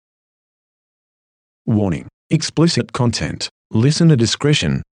Warning: explicit content. Listener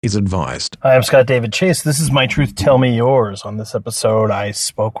discretion is advised. Hi, I'm Scott David Chase. This is My Truth, Tell Me Yours. On this episode, I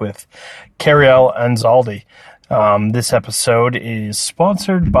spoke with Cariel Anzaldi. This episode is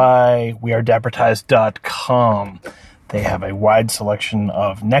sponsored by WeAreDapperTies.com. They have a wide selection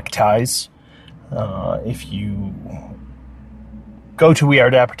of neckties. If you go to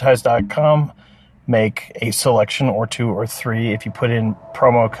WeAreDapperTies.com, make a selection or two or three. If you put in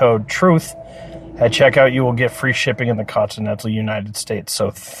promo code TRUTH, at checkout, you will get free shipping in the continental United States, so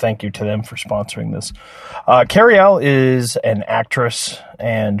thank you to them for sponsoring this. Cariel is an actress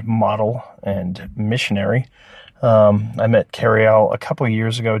and model and missionary. I met Cariel a couple of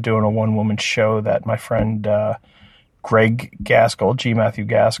years ago doing a one-woman show that my friend Greg Gaskell, G. Matthew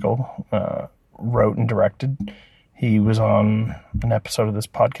Gaskell, wrote and directed. He was on an episode of this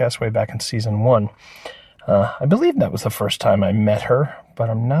podcast way back in season 1. I believe that was the first time I met her, but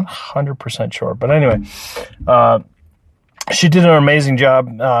I'm not 100% sure. But anyway, she did an amazing job.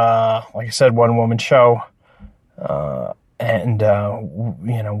 Like I said, one-woman show.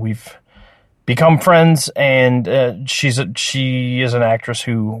 We've become friends, and she is an actress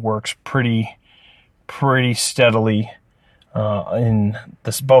who works pretty steadily in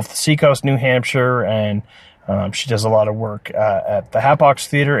both the Seacoast, New Hampshire, and she does a lot of work at the Hatbox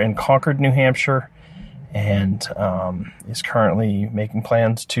Theater in Concord, New Hampshire, and is currently making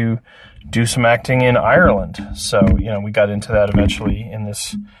plans to do some acting in Ireland. So, we got into that eventually in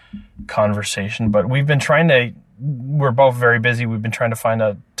this conversation. But we're both very busy. We've been trying to find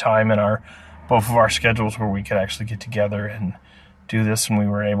a time in both of our schedules where we could actually get together and do this, and we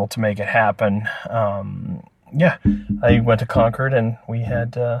were able to make it happen. I went to Concord, and we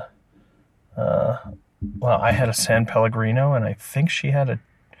had, I had a San Pellegrino, and I think she had a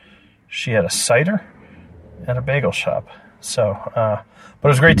cider at a bagel shop. So, but it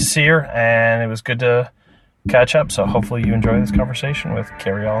was great to see her, and it was good to catch up. So hopefully you enjoy this conversation with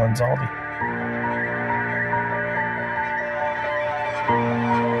Cariel Anzaldi.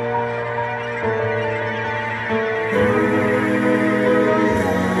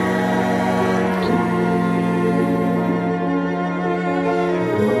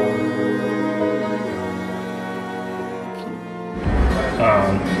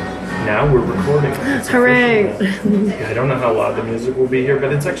 Now we're recording. Hooray! I don't know how loud the music will be here,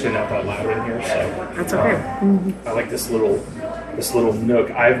 but it's actually not that loud in here, so That's okay. I like this little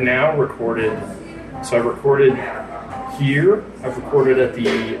nook. I've now recorded. So I've recorded here. I've recorded at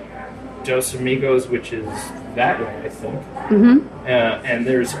the Dos Amigos, which is that way, I think. Mm-hmm. And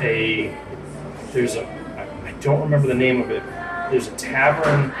there's a. I don't remember the name of it. There's a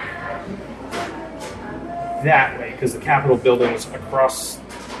tavern that way because the Capitol building's across.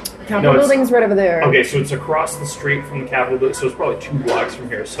 Capitol building's right over there. Okay, so it's across the street from the Capitol building, so it's probably 2 blocks from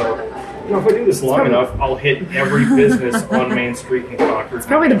here. So, if I do this long enough, I'll hit every business on Main Street in Concord. It's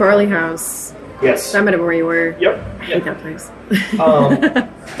probably the Barley House. Yes. That might have been where you were. Yep. I hate that place.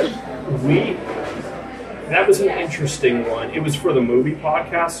 That was an interesting one. It was for the movie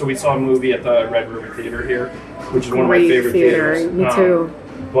podcast, so we saw a movie at the Red River Theater here, which is one of my favorite theaters. Me too.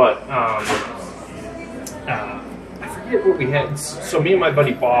 But I forget what we had. So me and my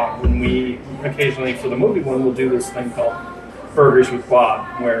buddy Bob, when we occasionally for the movie one, we'll do this thing called Burgers with Bob,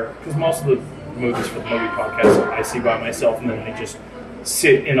 because most of the movies for the movie podcast I see by myself, and then I just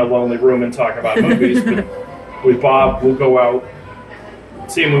sit in a lonely room and talk about movies. But with Bob, we'll go out,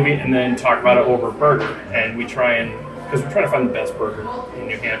 see a movie, and then talk about it over a burger. And because we're trying to find the best burger in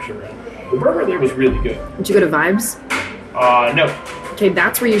New Hampshire. And the burger there was really good. Did you go to Vibes? No. Okay,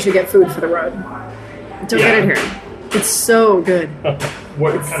 that's where you should get food for the road. Don't get it here. It's so good.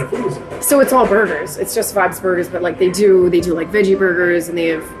 What kind of food is it? So it's all burgers. It's just Vibes Burgers, but like they do like veggie burgers, and they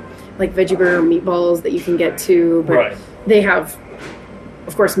have like veggie burger meatballs that you can get too. But they have,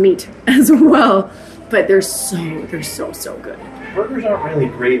 of course, meat as well. But they're so good. Burgers aren't really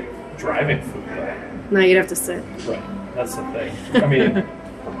great driving food, though. No, you'd have to sit. Right. That's the thing. I mean,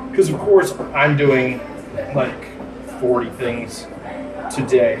 because of course I'm doing like 40 things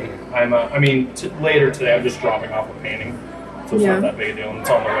today. Later today I'm just dropping off a painting, so it's not that big a deal. And it's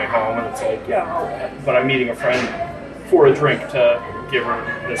on the way home, and it's like, but I'm meeting a friend for a drink to give her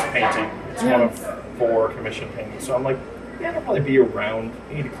this painting. It's one of 4 commissioned paintings. So I'm like, it'll probably be around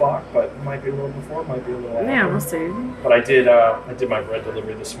 8 o'clock, but it might be a little before, it might be a little after. Yeah, we'll see. But I did my bread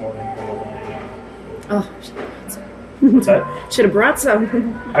delivery this morning. What's that? Should have brought some.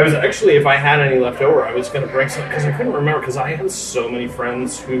 I was actually, if I had any left over, I was going to bring some, because I couldn't remember, because I have so many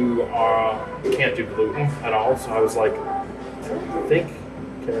friends who can't do gluten at all, so I was like, I don't think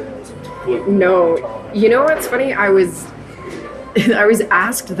Karen has gluten. No. You know what's funny? I was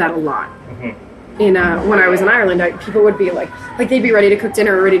asked that a lot. Mm-hmm. in when I was in Ireland, people would be like they'd be ready to cook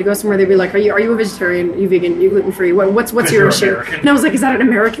dinner or ready to go somewhere. They'd be like, are you a vegetarian? Are you vegan? Are you gluten free? What's your issue? American. And I was like, is that an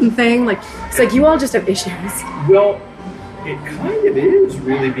American thing? Like, it's like you all just have issues. Well, it kind of is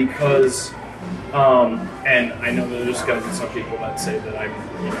really because, and I know there's going to be some people that say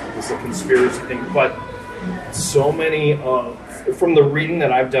that this is a conspiracy thing, but so many from the reading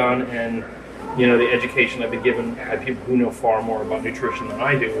that I've done and the education I've been given by people who know far more about nutrition than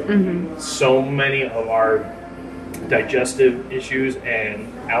I do, so many of our digestive issues and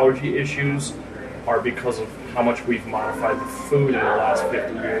allergy issues are because of how much we've modified the food in the last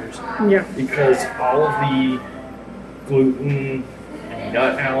 50 years. Yeah. Because all of the gluten and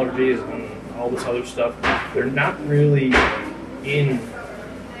nut allergies and all this other stuff, they're not really in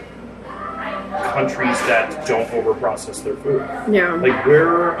countries that don't overprocess their food. Yeah. Like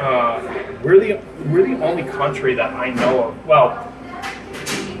we're the only country that I know of. Well,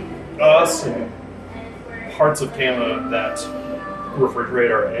 us and parts of Canada that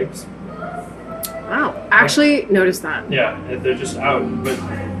refrigerate our eggs. Wow. Actually noticed that. Yeah, they're just out, but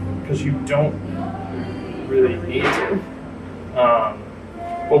because you don't really need to.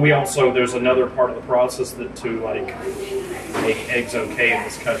 But we also, there's another part of the process that to make eggs okay in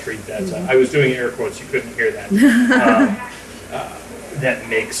this country that I was doing air quotes, you couldn't hear that. That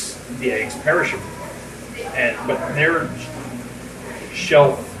makes the eggs perishable, but they're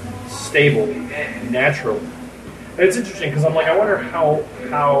shelf stable naturally. And it's interesting because I'm like, I wonder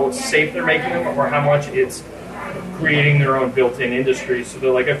how safe they're making them, or how much it's creating their own built-in industry. So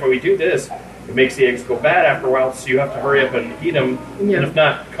they're like, if we do this, it makes the eggs go bad after a while, so you have to hurry up and eat them, and if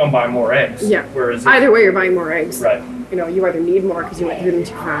not, come buy more eggs. Yeah. Whereas either way, you're buying more eggs. Right. You either need more because you went through them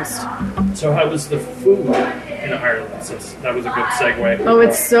too fast. So how was the food in Ireland? Since that was a good segue. Oh,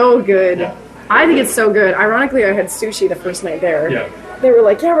 it's so good. Yeah. I think it's so good. Ironically, I had sushi the first night there. Yeah. They were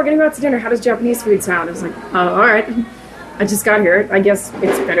like, yeah, we're going to go out to dinner. How does Japanese food sound? I was like, oh, all right. I just got here. I guess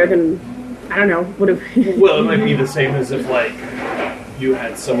it's better than, I don't know. Well, it might be the same as if, you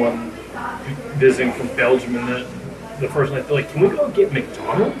had someone visiting from Belgium and the first night, they're like, can we go get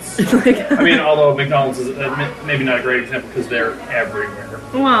McDonald's? I mean, although McDonald's is maybe not a great example because they're everywhere.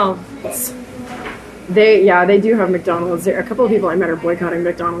 Well, they do have McDonald's. A couple of people I met are boycotting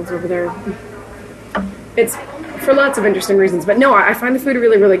McDonald's over there. It's for lots of interesting reasons, but no, I find the food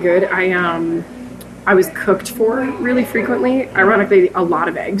really, really good. I was cooked for really frequently. Ironically, a lot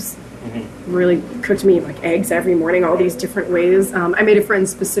of eggs. Really cooked me eggs every morning, all these different ways. I made a friend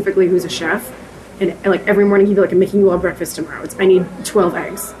specifically who's a chef, and every morning he'd be like, I'm making you all breakfast tomorrow. I need 12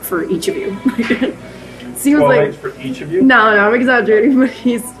 eggs for each of you. Seems 12 eggs for each of you? No, I'm exaggerating, but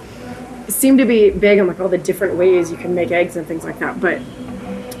he seemed to be big on all the different ways you can make eggs and things like that. But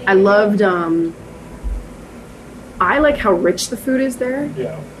I loved, I like how rich the food is there.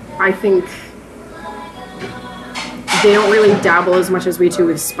 Yeah. I think they don't really dabble as much as we do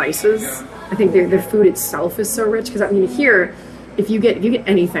with spices. I think the food itself is so rich because here, if you get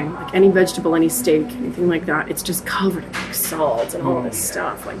anything, any vegetable, any steak, anything like that, it's just covered in salt and all this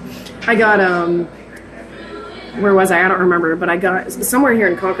stuff. I got where was I? I don't remember, but I got somewhere here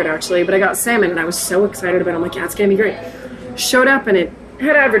in Concord actually. But I got salmon and I was so excited about it. I'm like, yeah, it's gonna be great. Showed up and it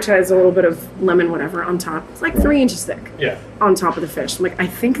had advertised a little bit of lemon whatever on top. It's 3 inches thick. Yeah. On top of the fish. I'm like, I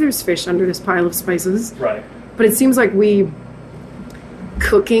think there's fish under this pile of spices. Right. But it seems like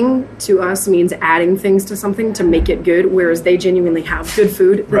cooking to us means adding things to something to make it good, whereas they genuinely have good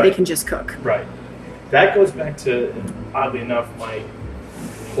food that they can just cook. Right. That goes back to, oddly enough, my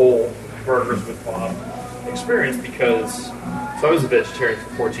whole Burgers with Bob experience because I was a vegetarian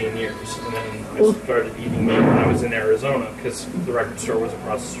for 14 years, and then I started eating meat when I was in Arizona because the record store was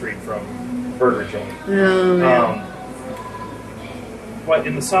across the street from Burger Joint. Oh, yeah. But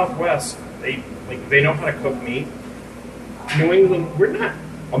in the Southwest, they know how to cook meat. New England, we're not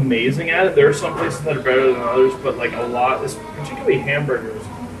amazing at it. There are some places that are better than others, but a lot, particularly hamburgers,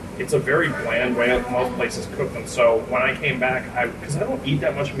 it's a very bland way most places cook them. So when I came back, because I don't eat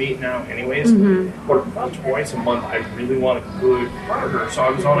that much meat now anyways, but about twice a month I really want a good burger. So I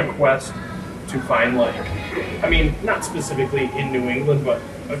was on a quest to find not specifically in New England, but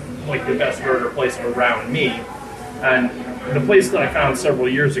the best burger place around me. And the place that I found several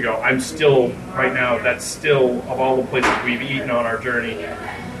years ago, that's still, of all the places we've eaten on our journey,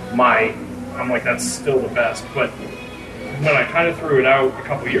 that's still the best. But when I kind of threw it out a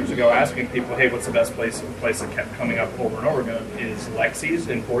couple of years ago, asking people, hey, what's the best place? The place that kept coming up over and over again is Lexi's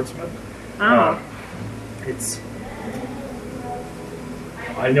in Portsmouth. I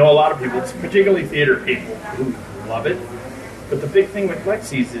know a lot of people, particularly theater people, who love it. But the big thing with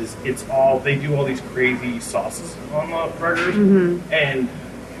Lexi's is they do all these crazy sauces on the burgers, and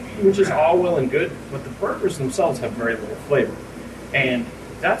which is all well and good, but the burgers themselves have very little flavor. And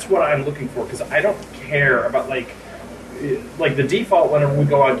that's what I'm looking for, because I don't care about, like the default whenever we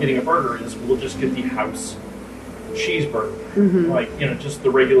go out getting a burger is we'll just get the house cheeseburger. Like, just the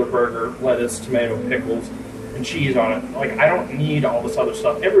regular burger, lettuce, tomato, pickles, and cheese on it. Like, I don't need all this other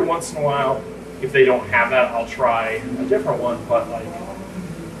stuff. Every once in a while, if they don't have that, I'll try a different one, but, like,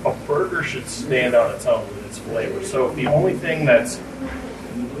 a burger should stand on its own with its flavor. So if the only thing that's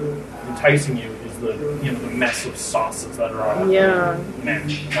enticing you is the mess of sauces that are on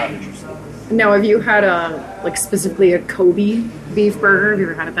it, not interested. Now, have you had specifically a Kobe beef burger? Have you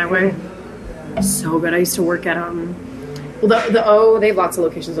ever had it that way? So good. I used to work at the O. They have lots of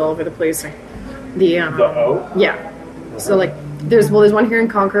locations all over the place. The O? Yeah. So like there's one here in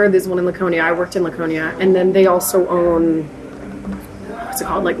Concord. There's one in Laconia. I worked in Laconia, and then they also own what's it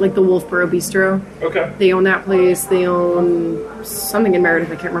called? Like the Wolfboro Bistro. Okay. They own that place. They own something in Meredith.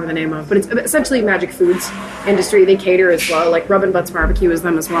 I can't remember the name of, but it's essentially Magic Foods industry. They cater as well. Like Rub and Butts Barbecue is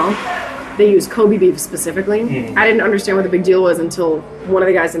them as well. They use Kobe beef specifically. I didn't understand what the big deal was until one of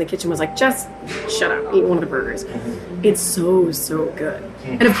the guys in the kitchen was like, just shut up, eat one of the burgers. It's so good.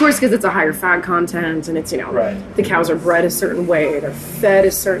 And of course, because it's a higher fat content, and it's, the cows are bred a certain way, they're fed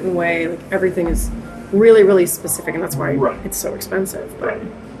a certain way, like everything is really, really specific, and that's why it's so expensive. But,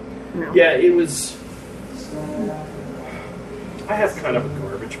 Yeah, it was... I have kind of a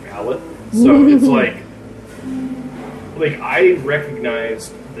garbage palate, so it's like I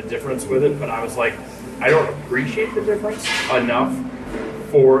recognized the difference with it, but I was like, I don't appreciate the difference enough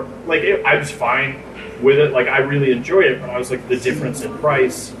for, like, I was fine with it, like, I really enjoy it, but I was like, the difference in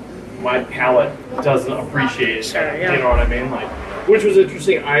price, my palate doesn't appreciate it, you know what I mean? Like, which was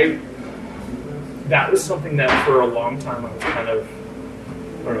interesting. That was something that for a long time I was kind of,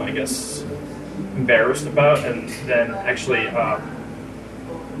 I guess, embarrassed about, and then actually a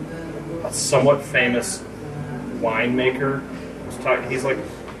somewhat famous winemaker was talking, he's like,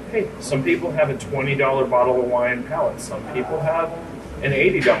 hey, some people have a $20 bottle of wine palate. Some people have an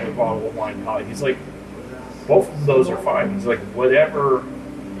 $80 bottle of wine palate. He's like, both of those are fine. He's like, whatever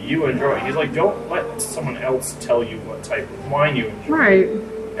you enjoy. He's like, don't let someone else tell you what type of wine you enjoy. Right.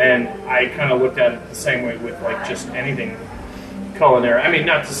 And I kind of looked at it the same way with, like, just anything culinary. I mean,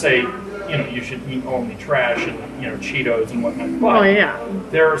 not to say, you should eat only trash and, Cheetos and whatnot.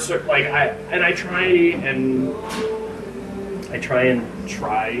 But there are certain, like, I try and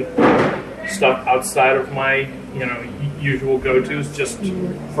try stuff outside of my, usual go-tos just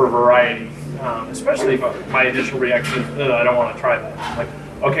for variety. Especially if my initial reaction is, I don't want to try that. I'm like,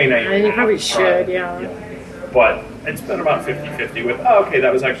 okay, now you probably should, yeah. But it's been about 50-50 with, okay,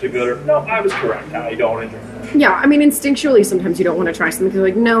 that was actually good, or no, I was correct, I don't enjoy it. Yeah, I mean, instinctually, sometimes you don't want to try something because you're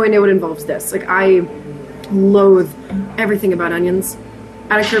like, no, I know it involves this. Like, I loathe everything about onions.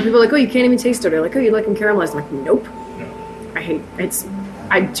 I don't care. People are like, oh, you can't even taste it. They're like, oh, you like them caramelized. I'm like, nope. I hate it.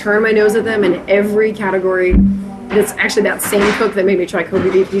 I turn my nose at them in every category. It's actually that same cook that made me try Kobe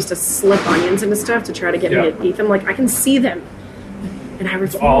beef. He used to slip onions into stuff to try to get me to eat them. Like, I can see them, and I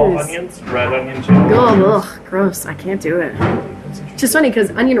refuse. It's all onions? Red onion chili? Ugh, gross. I can't do it. It's just funny because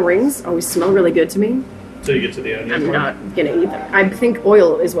onion rings always smell really good to me. So you get to the onion I'm not going to eat them. I think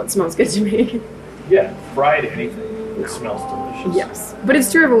oil is what smells good to me. Yeah, fried anything. It smells delicious. Yes. But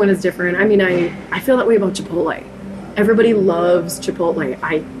it's true, everyone is different. I mean, I feel that way about Chipotle. Everybody loves Chipotle.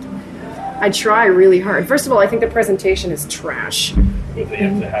 I try really hard. First of all, I think the presentation is trash. But they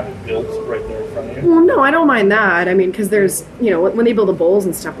have to have it built right there in front of you? Well, no, I don't mind that. I mean, because there's, when they build the bowls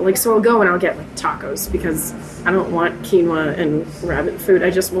and stuff, like, so I'll go and I'll get, like, tacos because I don't want quinoa and rabbit food.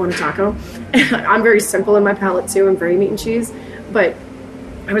 I just want a taco. I'm very simple in my palate, too. I'm very meat and cheese. But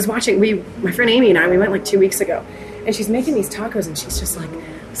I was watching, my friend Amy and I, we went, like, 2 weeks ago, and she's making these tacos, and she's just, like,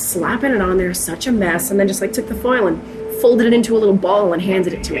 slapping it on there, such a mess, and then just, like, took the foil and folded it into a little ball and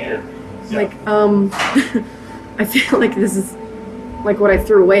handed it to me. Yeah. Like, I feel like this is like what I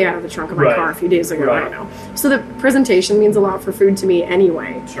threw away out of the trunk of my car a few days ago. I don't know. So the presentation means a lot for food to me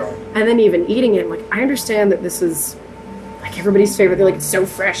anyway. Sure. And then even eating it, like, I understand that this is like everybody's favorite. They're like, it's so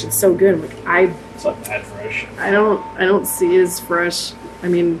fresh, it's so good. I'm like, it's not that fresh. I don't see it as fresh. I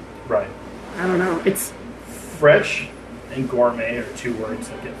mean, right. I don't know. It's fresh and gourmet are two words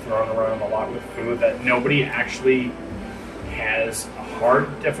that get thrown around a lot with food that nobody actually has a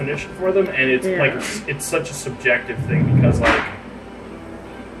hard definition for them, and it's like it's such a subjective thing because, like,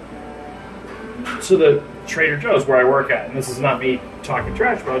 so the Trader Joe's where I work at, and this is not me talking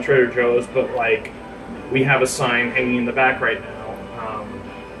trash about Trader Joe's, but, like, we have a sign hanging in the back right now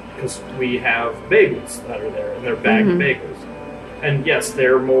because we have bagels that are there, and they're bagged bagels, and yes,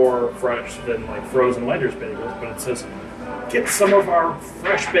 they're more fresh than, like, frozen Lender's bagels, but it says get some of our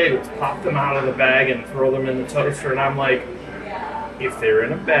fresh bagels, pop them out of the bag, and throw them in the toaster. And I'm like, if they're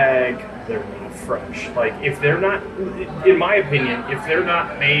in a bag, they're not fresh. Like, if they're not, in my opinion, if they're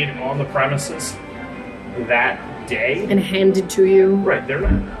not made on the premises that day And handed to you. right, they're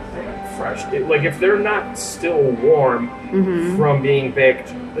not fresh. Like, if they're not still warm from being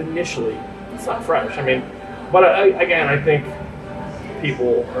baked initially, it's not fresh. I mean, but again, I think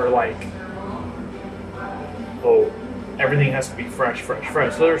people are like, oh, everything has to be fresh.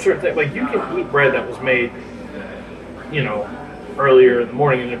 So there are certain things, like, you can eat bread that was made, earlier in the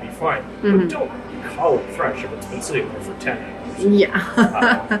morning and it'd be fine. But don't call it fresh if it's been sitting there for 10 hours.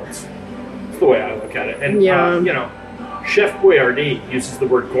 Yeah. That's the way I look at it. And, Yeah. Chef Boyardee uses the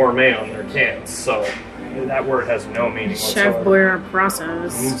word gourmet on their cans, so that word has no meaning whatsoever. Chef Boyer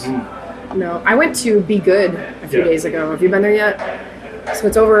processed. No, I went to Be Good a few days ago. Have you been there yet? So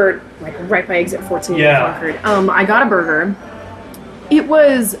it's over like right by exit 14 in Concord. I got a burger. It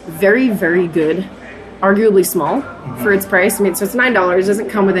was very, very good. Arguably small for its price. I mean, so it's $9. It doesn't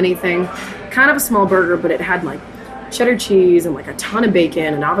come with anything. Kind of a small burger, but it had like cheddar cheese and like a ton of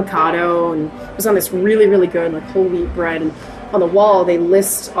bacon and avocado, and it was on this really, really good like whole wheat bread. And on the wall, they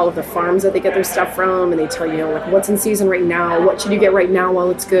list all of the farms that they get their stuff from, and they tell you, like, what's in season right now, what should you get right now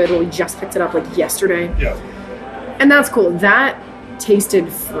while it's good. Well, we just picked it up like yesterday. Yeah. And that's cool. That tasted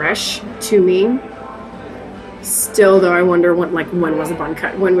fresh to me. Still, though, I wonder when was the bun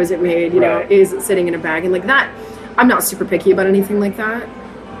cut? When was it made? You know, is it sitting in a bag? And like that, I'm not super picky about anything like that,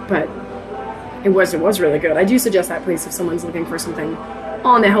 but it was really good. I do suggest that place if someone's looking for something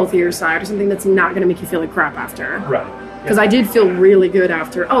on the healthier side or something that's not going to make you feel like crap after. Right. Because I did feel really good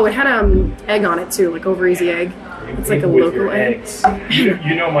after. Oh, it had egg on it too, like over easy egg. It's like a local egg. Eggs.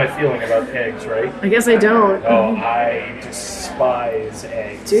 You know my feeling about eggs, right? I guess I don't. Oh, I despise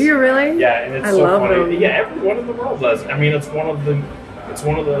eggs. Do you really? Yeah, and it's I so love funny. them. Yeah, everyone in the world does. I mean, it's one of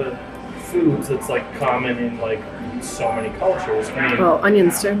the foods that's like common in like so many cultures. I mean, Well,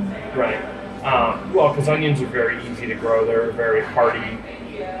 onions too. right. Well, because onions are very easy to grow. They're a very hardy,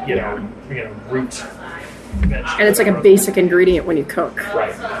 root vegetable. And it's like a basic ingredient when you cook.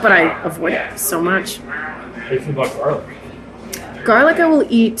 Right. But I avoid it so much. How do you feel about garlic? Garlic I will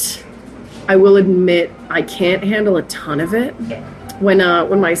eat. I will admit I can't handle a ton of it. No. When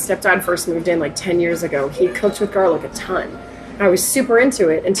my stepdad first moved in like 10 years ago, he cooked with garlic a ton. I was super into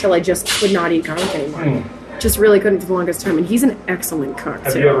it until I just could not eat garlic anymore. Just really couldn't for the longest time. And he's an excellent cook,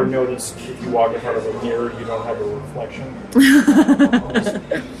 Have too. you ever noticed if you walk in front of a mirror, you don't have a reflection?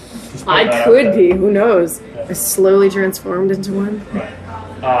 Just put I that out could there. be. Who knows? Yeah. I slowly transformed into one. Right.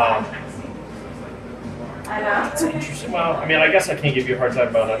 It's interesting. Well, I mean, I guess I can't give you a hard time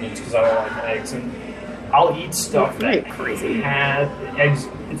about onions because I don't like eggs, and I'll eat stuff that Right, crazy. had eggs.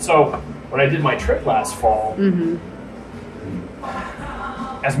 And so when I did my trip last fall,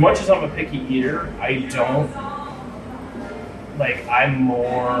 as much as I'm a picky eater, I'm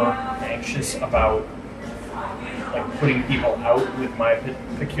more anxious about like putting people out with my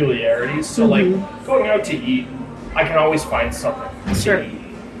peculiarities. So like going out to eat, I can always find something Sure. to eat.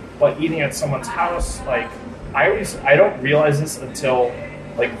 But eating at someone's house, like I don't realize this until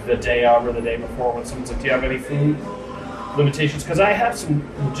like the day of or the day before when someone's like, "Do you have any food limitations?" Because I have some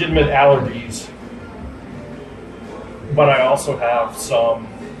legitimate allergies, but I also have some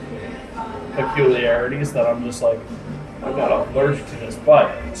peculiarities that I'm just like, I'm not allergic to this.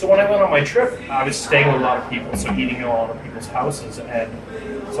 But so when I went on my trip, I was staying with a lot of people, so eating in a lot of people's houses, and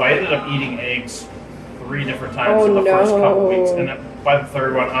so I ended up eating eggs 3 different times in the first couple weeks, and then by the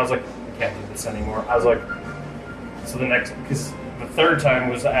third one, I was like, I can't do this anymore. I was like, so because the third time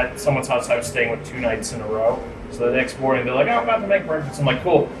was at someone's house I was staying with 2 nights in a row. So the next morning, they're like, oh, I'm about to make breakfast. I'm like,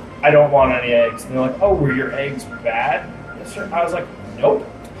 cool, I don't want any eggs. And they're like, oh, were your eggs bad? Yes, sir. I was like, nope.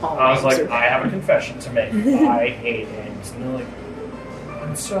 I was like, I have a confession to make. I hate eggs. And they're like,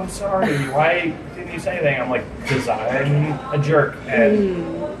 I'm so sorry. Why didn't you say anything? I'm like, because I'm a jerk.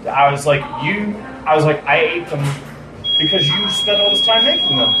 And I was like, I ate them because you spent all this time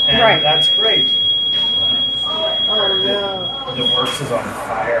making them. And Right. that's great. Oh, no. The works is on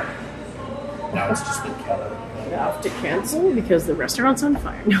fire. Now it's just the kettle. I have to cancel because the restaurant's on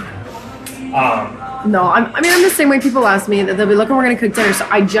fire. Um, No, I'm the same way. People ask me that they'll be like, "Oh, we're gonna cook dinner."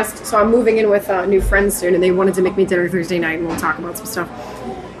 So I'm moving in with new friends soon, and they wanted to make me dinner Thursday night, and we'll talk about some stuff.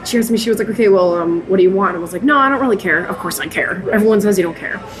 She asked me, she was like, "Okay, well, what do you want?" And I was like, "No, I don't really care." Of course, I care. Right. Everyone says you don't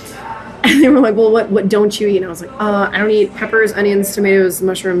care. And they were like, "Well, what don't you eat?" And I was like, "I don't eat peppers, onions, tomatoes,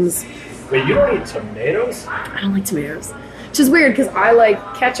 mushrooms. wait, you don't eat tomatoes? I don't like tomatoes." Which is weird because I like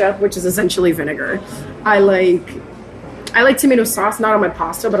ketchup, which is essentially vinegar. I like I like tomato sauce, not on my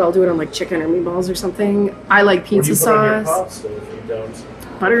pasta, but I'll do it on like chicken or meatballs or something. I like pizza What do you put on your sauce, pasta if you don't?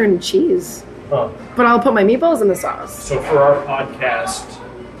 butter and cheese. Huh. But I'll put my meatballs in the sauce. So for our podcast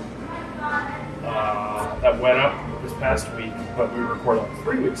that went up this past week, but we recorded like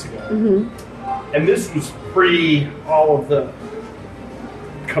 3 weeks ago, and this was pre all of the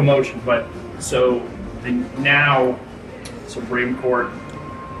commotion. But so now Supreme Court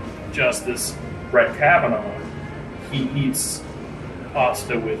Justice Brett Kavanaugh, he eats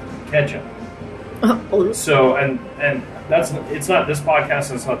pasta with ketchup. So and it's not this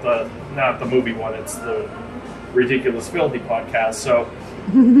podcast. It's not the movie one. It's the Ridiculous Filthy podcast. So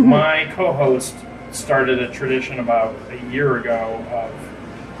my co-host started a tradition about a year ago of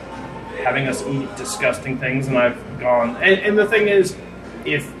having us eat disgusting things, and I've gone. And the thing is,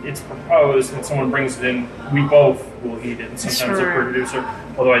 if it's proposed and someone brings it in, we both will eat it. And sometimes the producer.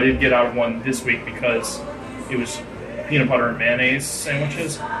 Although I did get out of one this week because it was peanut butter and mayonnaise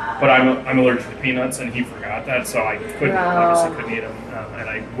sandwiches, but I'm allergic to peanuts, and he forgot that, so I obviously couldn't eat them, and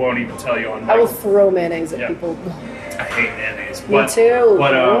I won't even tell you on. I will throw mayonnaise at people. I hate mayonnaise. Me too.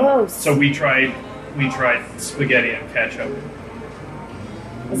 But gross. so we tried spaghetti and ketchup.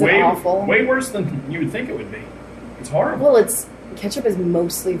 Is it awful? Way worse than you would think it would be. It's horrible. Well, ketchup is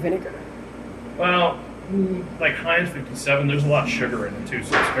mostly vinegar. Well, like Heinz 57, there's a lot of sugar in it too,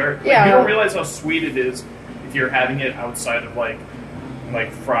 so it's very. Yeah. You don't realize how sweet it is if you're having it outside of like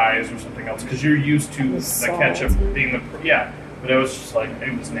fries or something else, because you're used to the ketchup being the But it was just like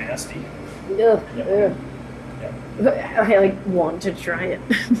it was nasty. Ugh. Yeah. I want to try it,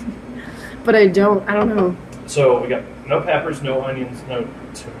 but I don't know. So we got no peppers, no onions, no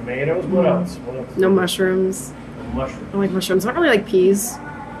tomatoes. What else? No mushrooms. No mushrooms. I like mushrooms. I don't really like peas.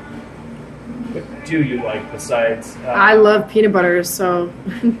 What do you like besides? I love peanut butter. So.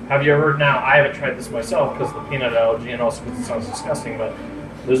 Have you ever? Now I haven't tried this myself because of the peanut allergy, and also because it sounds disgusting. But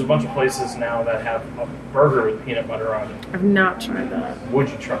there's a bunch of places now that have a burger with peanut butter on it. I've not tried that. Would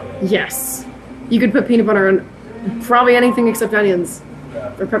you try it? Yes, you could put peanut butter on probably anything except onions,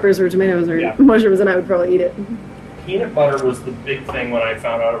 or peppers, or tomatoes, or mushrooms, and I would probably eat it. Peanut butter was the big thing when I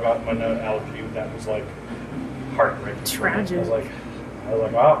found out about my nut allergy. That was like heartbreaking. Tragic. I was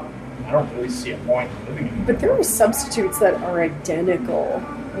like, wow. I don't really see a point in living in. But there are substitutes that are identical.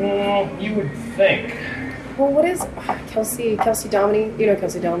 You would think. Well, what is Kelsey Dominy? You know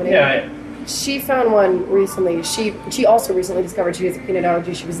Kelsey Dominy? Yeah. She found one recently. She also recently discovered she has a peanut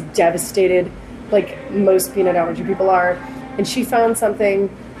allergy. She was devastated, like most peanut allergy people are. And she found something,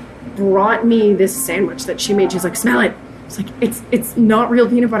 brought me this sandwich that she made. She's like, smell it. It's like, it's not real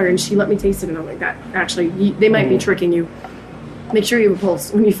peanut butter. And she let me taste it, and I'm like, that actually, they might be tricking you. Make sure you have a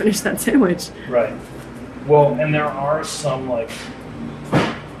pulse when you finish that sandwich. Right. Well, and there are some like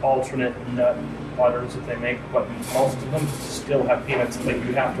alternate nut butters that they make, but most of them still have peanuts that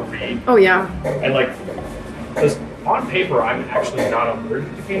you have to read. Oh yeah. And like, because on paper I'm actually not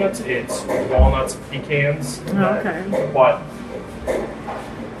allergic to peanuts. It's walnuts, pecans. Okay. But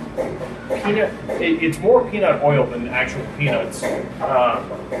it's more peanut oil than actual peanuts.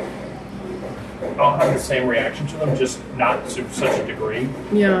 I'll have the same reaction to them, just not to such a degree.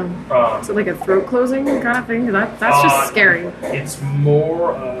 Yeah. So like a throat closing kind of thing? That's just scary. It's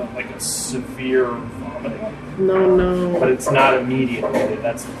more like a severe vomiting. No. But it's not immediately.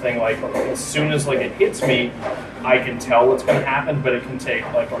 That's the thing. Like as soon as like it hits me, I can tell what's going to happen, but it can take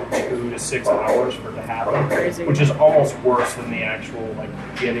like 2 to 6 hours for it to happen. Crazy. Which is almost worse than the actual like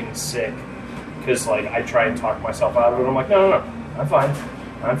getting sick. Because like I try and talk myself out of it. I'm like, no, I'm fine.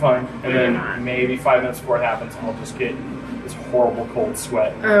 And then maybe 5 minutes before it happens, I'll just get this horrible cold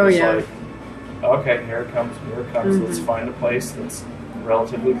sweat. Oh, it's yeah. Like, okay, here it comes. Mm-hmm. Let's find a place that's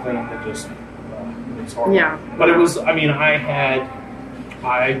relatively clean that just it's horrible. Yeah. But it was, I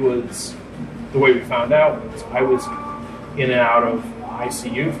was, the way we found out was I was in and out of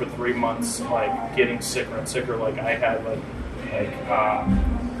ICU for 3 months, like getting sicker and sicker. Like I had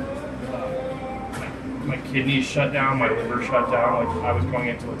my kidneys shut down, my liver shut down, like I was going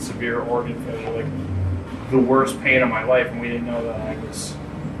into like severe organ failure, like the worst pain of my life, and we didn't know that I was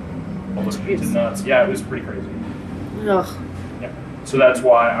allergic to nuts. Yeah, it was pretty crazy. Ugh. Yeah. So that's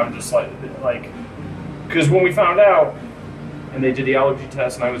why I'm just like, because when we found out, and they did the allergy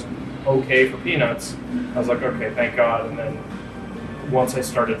test, and I was okay for peanuts, I was like, okay, thank God. And then once I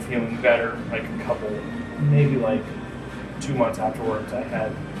started feeling better, like maybe like 2 months afterwards, I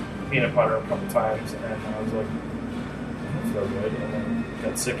had peanut butter a couple times, and I was like, I feel good, and then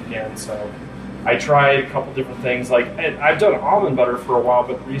got sick again. So I tried a couple different things. Like I've done almond butter for a while,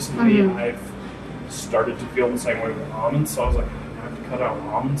 but recently I've started to feel the same way with almonds. So I was like, I have to cut out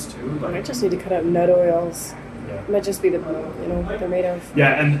almonds too. Like, I just need to cut out nut oils. Yeah. It might just be the what they're made of.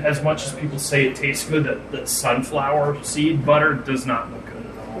 Yeah, and as much as people say it tastes good, that sunflower seed butter does not look good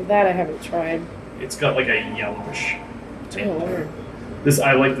at all. That I haven't tried. It's got like a yellowish tint. Oh, Lord.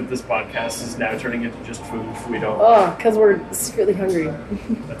 I like that this podcast is now turning into just food. We don't. Oh, because we're secretly hungry.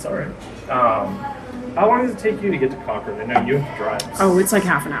 That's all right. How long does it take you to get to Concord? I know you have to drive. Oh, it's like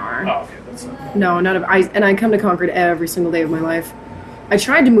half an hour. Oh, okay, that's not. No, not of I come to Concord every single day of my life. I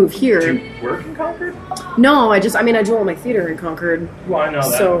tried to move here. Do you work in Concord? No, I do all my theater in Concord. Well, I know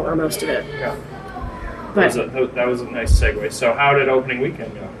that. So, or most of it. Yeah. But That was a nice segue. So, how did opening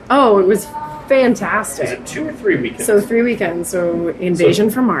weekend go? oh, it was fantastic. Is it 2 or 3 weekends? So 3 weekends. So Invasion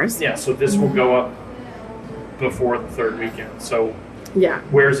from Mars. Yeah, so this will go up before the third weekend. So Yeah.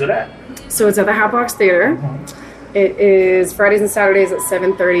 where's it at? So it's at the Hatbox Theater. It is Fridays and Saturdays at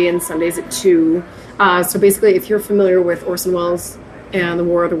 7:30 and Sundays at 2. So basically, if you're familiar with Orson Welles and the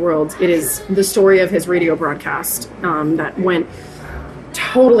War of the Worlds, it is the story of his radio broadcast that went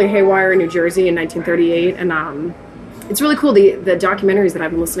totally haywire in New Jersey in 1938. And it's really cool, the documentaries that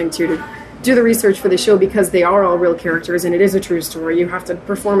I've been listening to do the research for the show, because they are all real characters and it is a true story. You have to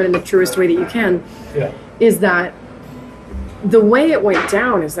perform it in the truest way that you can. Yeah. Is that the way it went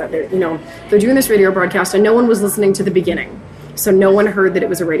down is that they're doing this radio broadcast and no one was listening to the beginning. So no one heard that it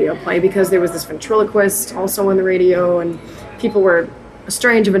was a radio play because there was this ventriloquist also on the radio, and people were a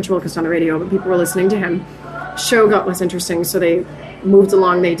strange ventriloquist on the radio, but people were listening to him. Show got less interesting, so they moved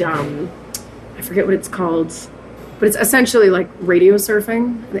along. They I forget what it's called, but it's essentially like radio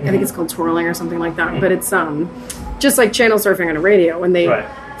surfing. I think it's called twirling or something like that. But it's just like channel surfing on a radio, and they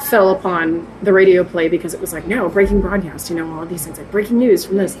fell upon the radio play because it was like, no, breaking broadcast, all of these things, like breaking news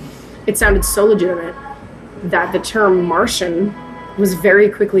from this. It sounded so legitimate that the term Martian was very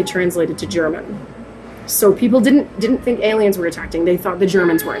quickly translated to German. So people didn't think aliens were attacking. They thought the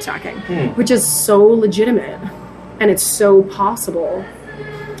Germans were attacking, which is so legitimate, and it's so possible.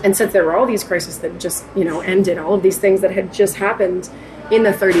 And since there were all these crises that just, ended, all of these things that had just happened in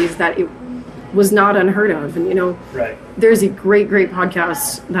the 30s, that it was not unheard of. And, there's a great, great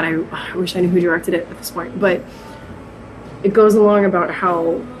podcast that I wish I knew who directed it at this point, but it goes along about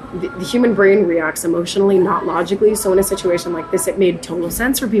how the human brain reacts emotionally, not logically. So in a situation like this, it made total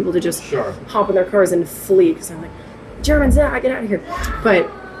sense for people to just hop in their cars and flee, because I'm like, Germans, get out of here. But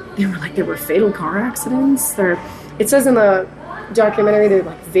there were fatal car accidents. It says in the documentary there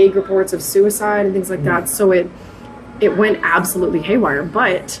were vague reports of suicide and things like that. So it went absolutely haywire,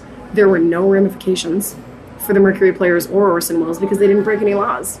 but there were no ramifications for the Mercury players or Orson Welles because they didn't break any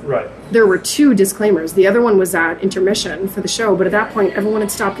laws. Right. There were 2 disclaimers. The other one was at intermission for the show, but at that point everyone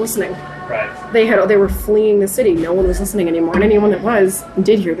had stopped listening. Right. They were fleeing the city. No one was listening anymore, and anyone that was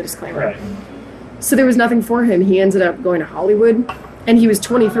did hear the disclaimer. Right. So there was nothing for him. He ended up going to Hollywood, and he was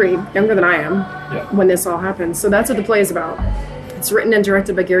 23, younger than I am, when this all happened. So that's what the play is about. It's written and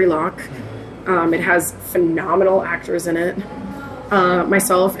directed by Gary Locke. It has phenomenal actors in it.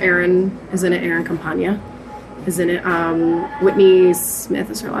 Myself, Erin is in it. Erin Campagna is in it. Whitney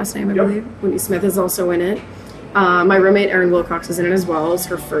Smith is her last name, I believe. Whitney Smith is also in it. My roommate, Erin Wilcox, is in it as well. It's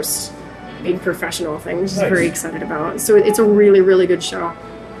her first big professional thing. She's very excited about. So it's a really, really good show.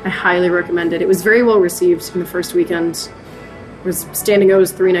 I highly recommend it. It was very well received in the first weekend. It was standing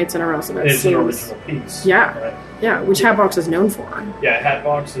O's 3 nights in a row. So that it's an original piece. Yeah. Right? Yeah, which Hatbox is known for. Yeah,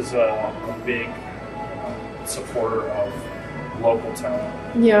 Hatbox is a big supporter of local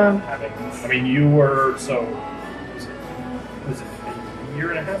talent. Yeah. You were, so was it a year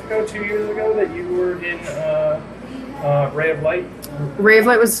and a half ago, 2 years ago, that you were in Ray of Light? Ray of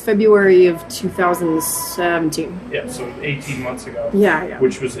Light was February of 2017. Yeah, so 18 months ago. Yeah.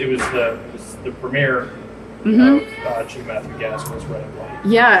 Which was the premiere of Chief Matthew Gaskell's Ray of Light.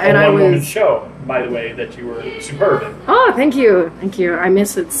 Yeah, and a I was... one-woman show, by the way, that you were superb in. Oh, thank you. Thank you. I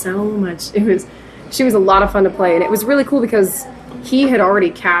miss it so much. She was a lot of fun to play, and it was really cool because he had already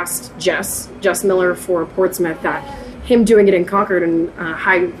cast Jess Miller for Portsmouth, that him doing it in Concord and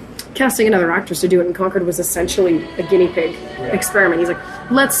casting another actress to do it in Concord was essentially a guinea pig experiment. He's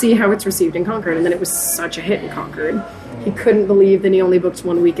like, let's see how it's received in Concord, and then it was such a hit in Concord. He couldn't believe that he only booked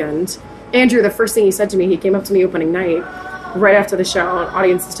 1 weekend. Andrew, the first thing he said to me, he came up to me opening night, right after the show,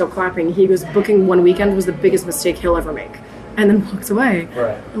 audience is still clapping, he goes, booking 1 weekend was the biggest mistake he'll ever make. And then walks away.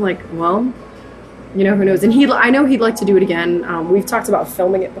 Right. I'm like, well, who knows? And I know he'd like to do it again. We've talked about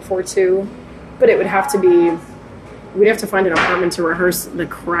filming it before too, but it would have to be, we'd have to find an apartment to rehearse the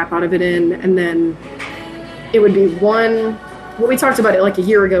crap out of it in, and then it would be what we talked about it like a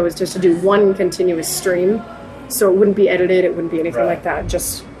year ago is just to do one continuous stream, so it wouldn't be edited, it wouldn't be anything like that,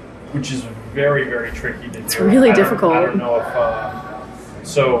 just... Which is very, very tricky to do. It's really difficult. I don't know if...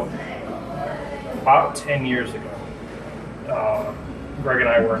 So, about 10 years ago, Greg and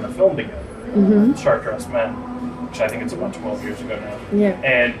I were in a film together, Sharp Dressed Men, which I think it's about 12 years ago now.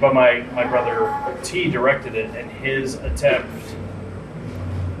 Yeah. But my brother T directed it, and his attempt,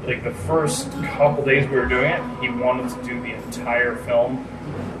 like the first couple days we were doing it, he wanted to do the entire film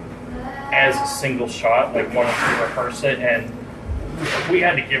as a single shot, like wanted to rehearse it, and we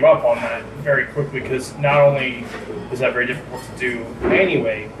had to give up on that very quickly because not only is that very difficult to do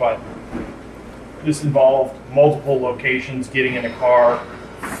anyway, but this involved multiple locations, getting in a car,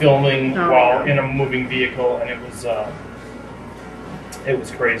 filming while in a moving vehicle, and it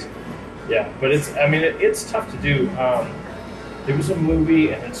was crazy. Yeah, but it's tough to do. There was a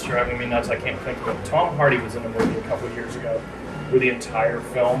movie, and it's driving me nuts, I can't think of it. Tom Hardy was in a movie a couple of years ago where the entire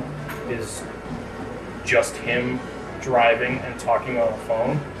film is just him driving and talking on a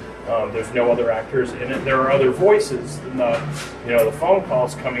phone. There's no other actors in it. There are other voices in the phone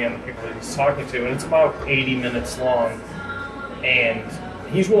calls coming in, the people that he's talking to, and it's about 80 minutes long. And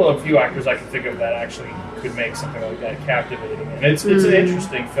he's one of the few actors I can think of that actually could make something like that captivating. And it's an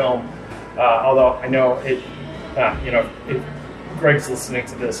interesting film, although I know it, if Greg's listening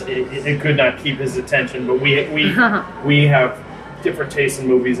to this, it could not keep his attention, but we have different tastes in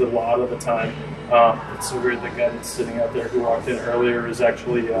movies a lot of the time. It's so weird, the guy that's sitting out there who walked in earlier is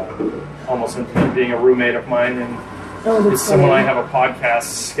actually almost being a roommate of mine, and is someone I have a podcast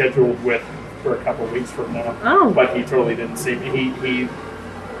scheduled with for a couple of weeks from now. Oh. But he totally didn't see me.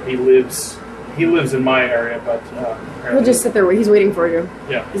 He lives in my area, but he'll just sit there. He's waiting for you.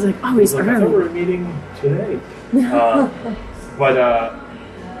 Yeah. He's like, oh, he's like, around. I thought we were meeting today.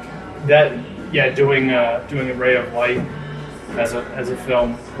 Doing a Ray of Light as a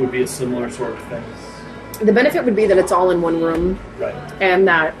film would be a similar sort of thing. The benefit would be that it's all in one room, right? And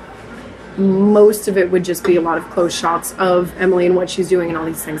that most of it would just be a lot of close shots of Emily and what she's doing and all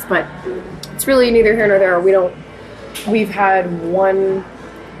these things. But it's really neither here nor there. We've had one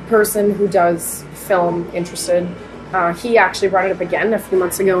person who does film interested. He actually brought it up again a few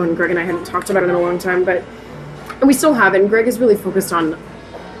months ago, and Greg and I hadn't talked about it in a long time, and we still haven't. Greg is really focused on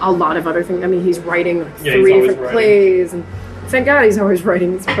a lot of other things. I mean, he's writing like 3 different plays, and thank God he's always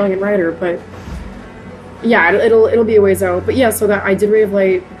writing. He's a brilliant writer, but yeah, it'll be a ways out. But yeah, so that I did Ray of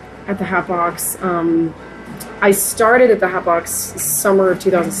Light at the Hatbox. I started at the Hatbox summer of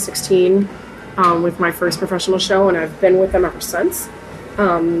 2016 with my first professional show, and I've been with them ever since.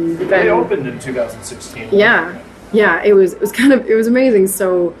 They opened in 2016. Yeah, it was amazing.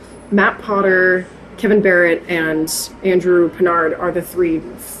 So Matt Potter, Kevin Barrett, and Andrew Pinard are the 3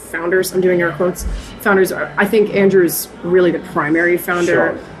 founders. I'm doing air quotes. Founders. I think Andrew's really the primary founder.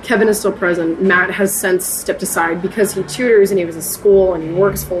 Sure. Kevin is still present. Matt has since stepped aside because he tutors and he was in school and he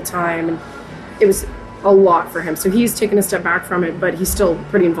works full time, and it was a lot for him. So he's taken a step back from it, but he's still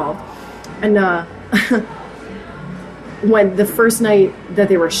pretty involved. And when the first night that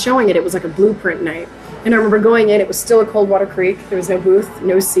they were showing it, it was like a blueprint night. And I remember going in, it was still a Coldwater Creek. There was no booth,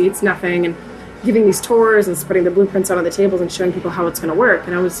 no seats, nothing. And giving these tours and putting the blueprints out on the tables and showing people how it's going to work.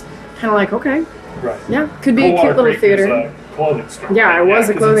 And I was kind of like, okay. Right. Yeah, could be a cute little theater. Is a clothing store. Yeah, it was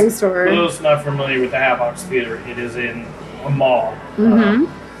a clothing store. For those not familiar with the Hatbox Theater, it is in a mall. Mm-hmm.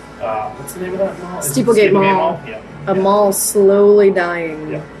 What's the name of that mall? Steeplegate Mall. Yeah. A mall slowly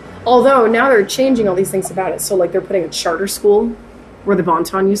dying. Yeah. Although now they're changing all these things about it. So like they're putting a charter school where the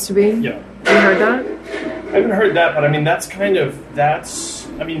Bon-Ton used to be. Yeah. Have you heard that? I haven't heard that, but I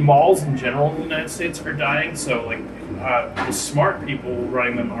mean malls in general in the United States are dying. So like the smart people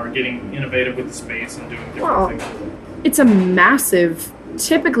running them are getting innovative with the space and doing different things with it. It's a massive,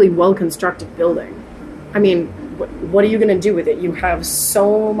 typically well-constructed building. I mean, what are you going to do with it? You have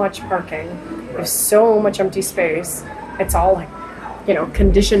so much parking. You have so much empty space. It's all like,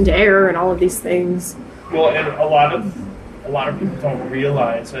 conditioned air and all of these things. Well, and a lot of people don't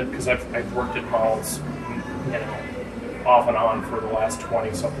realize it because I've worked at malls, off and on for the last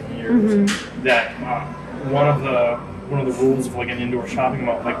 20-something years. Mm-hmm. That one of the rules of like an indoor shopping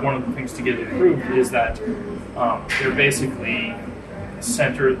mall, like one of the things to get it approved is that they're basically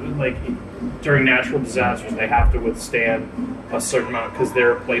centered like during natural disasters. They have to withstand a certain amount because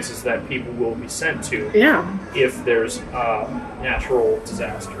there are places that people will be sent to. Yeah. If there's a natural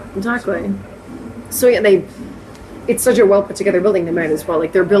disaster. Exactly. So yeah, it's such a well put together building. They might as well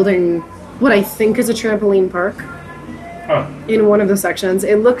they're building what I think is a trampoline park. Huh. In one of the sections.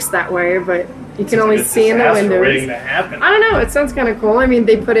 It looks that way, but you can only see in the windows. Waiting to happen. I don't know. It sounds kind of cool. I mean,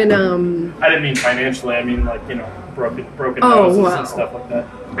 they put in. I didn't mean financially. I mean broken houses and stuff like that.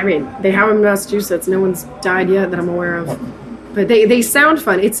 I mean, they have them in Massachusetts. No one's died yet that I'm aware of. But they sound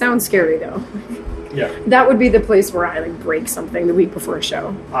fun. It sounds scary though. Yeah. That would be the place where I break something the week before a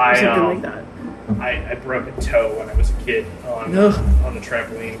show or something like that. I broke a toe when I was a kid on the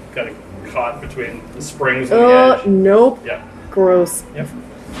trampoline. Got caught between the springs and the edge. Nope. Yeah. Gross. Yep.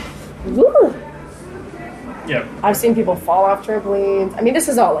 Woo. Yep. I've seen people fall off trampolines. I mean, this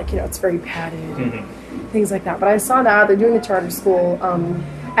is all like, it's very padded, things like that. But I saw that they're doing the charter school.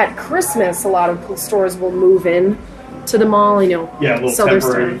 At Christmas, a lot of stores will move in to the mall. Yeah, a little sell their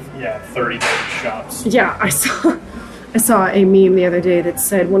temporary. stuff. Yeah, 30-day shops. Yeah, I saw a meme the other day that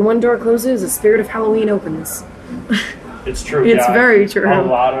said, "When one door closes, the spirit of Halloween opens." It's true. It's very true. A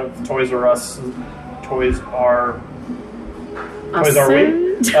lot of Toys R Us, Toys R We? I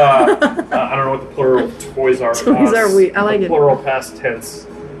don't know what the plural Toys R Us. Toys R We. I like the it. Plural past tense.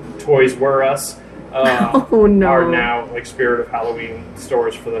 Toys Were Us. Oh no! Are now like Spirit of Halloween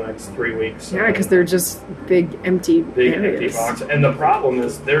stores for the next 3 weeks. Yeah, because they're just big empty areas. Boxes. And the problem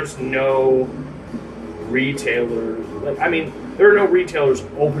is there's no retailers. There are no retailers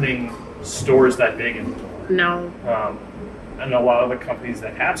opening stores that big anymore. No. And a lot of the companies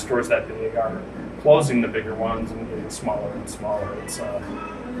that have stores that big are closing the bigger ones and getting smaller and smaller.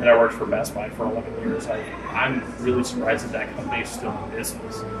 And I worked for Best Buy for 11 years. I'm really surprised that company is still in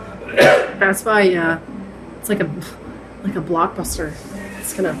business. Best Buy, yeah, it's like a Blockbuster.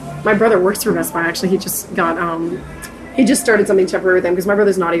 It's my brother works for Best Buy. Actually, he just started something temporary with them because my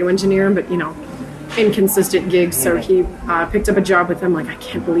brother's an audio engineer, but inconsistent gigs. So he picked up a job with them. Like, I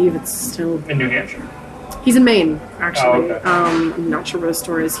can't believe it's still in New Hampshire. He's in Maine, actually. Oh, okay. I'm not sure where the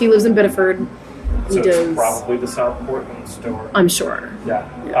store is. He lives in Biddeford. It's probably the South Portland store. I'm sure.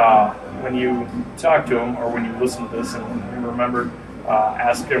 Yeah. When you talk to him, or when you listen to this and you remember,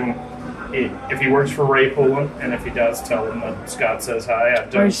 ask him if he works for Ray Pullen, and if he does, tell him that Scott says hi.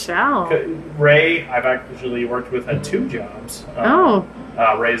 I shall. Ray, I've actually worked with at 2 jobs.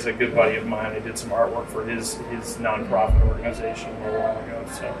 Ray's a good buddy of mine. I did some artwork for his nonprofit organization a while ago.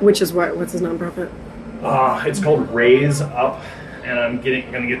 So. Which is what? What's his nonprofit? It's called Raise Up, and I'm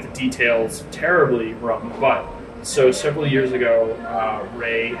going to get the details terribly wrong. But so several years ago,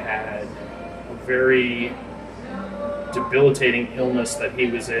 Ray had a very debilitating illness that he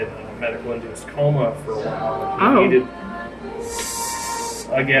was in a medical-induced coma for a while. And he needed.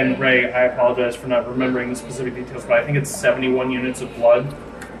 Again, Ray, I apologize for not remembering the specific details, but I think it's 71 units of blood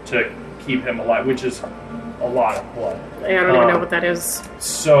to keep him alive, which is a lot of blood. I don't even know what that is.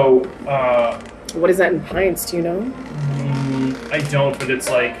 So, what is that in pints? Do you know? I don't, but it's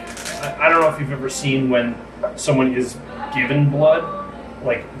like, I don't know if you've ever seen when someone is given blood,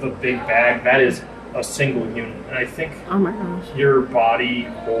 like the big bag, that is a single unit. And I think your body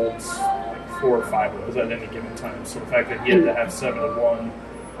holds like 4 or 5 of those at any given time. So the fact that he had to have 71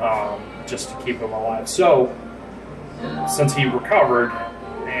 just to keep him alive. So, since he recovered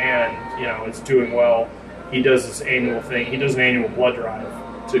and, is doing well, he does this annual thing. He does an annual blood drive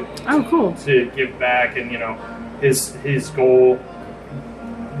to give back, and his goal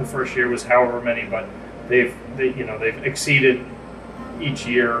the first year was however many, but they've exceeded each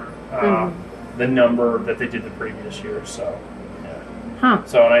year the number that they did the previous year. So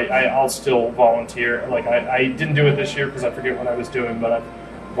so, and I'll still volunteer. Like, I didn't do it this year because I forget what I was doing, but I've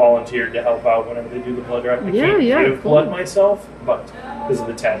volunteered to help out whenever they do the blood drive. I can't give blood myself, but because of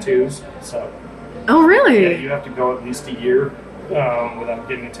the tattoos. So. Oh, really? Yeah, you have to go at least a year without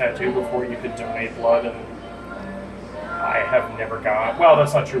getting a tattoo before you could donate blood, and I have never gone. Well,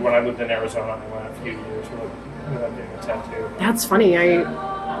 that's not true. When I lived in Arizona, I went a few years without getting a tattoo. That's funny. I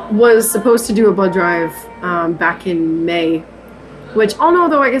was supposed to do a blood drive back in May, which,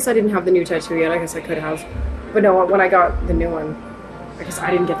 though I guess I didn't have the new tattoo yet. I guess I could have. But no, when I got the new one, I guess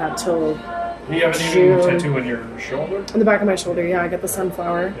I didn't get that till Do you have a new tattoo on your shoulder? On the back of my shoulder, yeah. I got the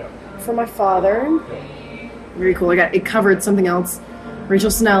sunflower from my father. Very cool. It covered something else.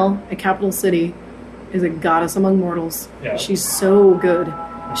 Rachel Snell at Capital City is a goddess among mortals. Yeah. She's so good.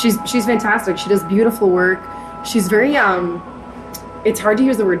 She's fantastic. She does beautiful work. She's very it's hard to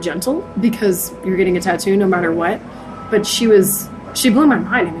use the word gentle because you're getting a tattoo no matter what. But she blew my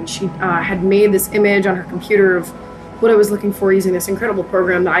mind. I mean, she had made this image on her computer of what I was looking for using this incredible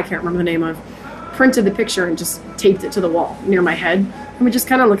program that I can't remember the name of. Printed the picture and just taped it to the wall near my head. And we just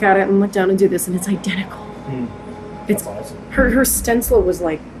kind of look at it and look down and do this, and it's identical. It's awesome. Her stencil was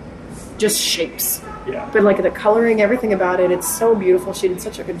like just shapes. Yeah. But like the coloring, everything about it, it's so beautiful. She did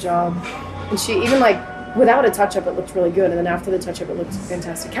such a good job. And she even without a touch-up, it looked really good. And then after the touch-up, it looked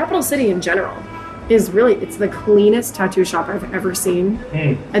fantastic. Capital City in general it's the cleanest tattoo shop I've ever seen.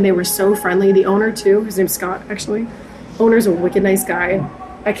 And they were so friendly. The owner too, his name's Scott actually. Owner's a wicked nice guy.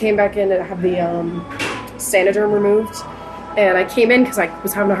 I came back in to have the Sanoderm removed. And I came in because I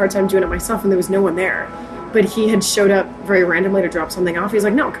was having a hard time doing it myself and there was no one there. But he had showed up very randomly to drop something off. He's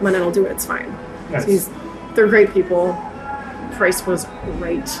like, no, come on in, I'll do it, it's fine. Nice. They're great people. Price was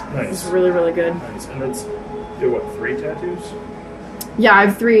great. Nice. It was really, really good. Nice. And that's, you what, 3 tattoos? Yeah, I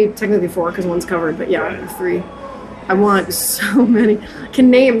have 3, technically 4 because one's covered, but yeah, I have 3. I want so many. I can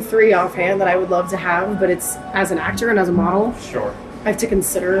name 3 offhand that I would love to have, but it's as an actor and as a model. Sure. I have to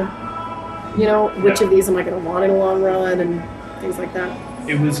consider, which of these am I going to want in the long run and things like that.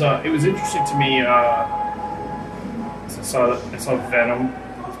 It was interesting to me. I saw Venom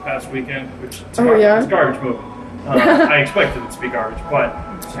this past weekend, which it's a garbage movie. I expected it to be garbage, but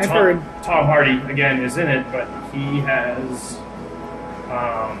I've heard Tom Hardy again is in it, but he has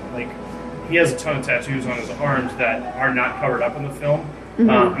he has a ton of tattoos on his arms that are not covered up in the film. Mm-hmm.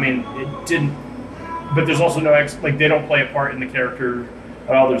 I mean, it didn't, but there's also no they don't play a part in the character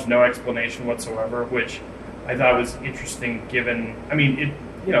at all. There's no explanation whatsoever, which I thought was interesting. Given, I mean,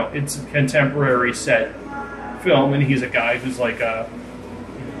 it's a contemporary set film, and he's a guy who's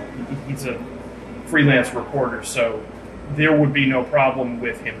he's a freelance reporter, so there would be no problem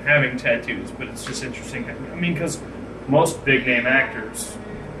with him having tattoos. But it's just interesting. I mean, because most big name actors,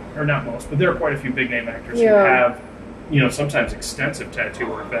 or not most, but there are quite a few big name actors who have, sometimes extensive tattoo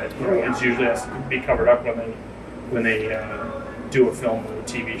work that it's usually has to be covered up when they do a film or a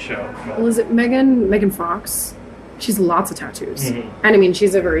TV show. But, well, is it Megan Fox? She's lots of tattoos, mm-hmm. and I mean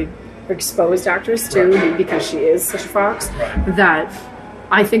she's a very exposed actress too, right. because she is such a fox. Right. That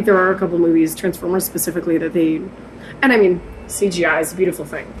I think there are a couple movies, Transformers specifically, that they, and I mean CGI is a beautiful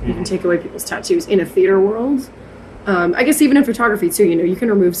thing. Mm-hmm. You can take away people's tattoos in a theater world. I guess even in photography too, you can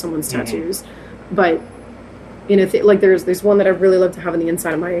remove someone's tattoos, but in there's one that I'd really love to have on the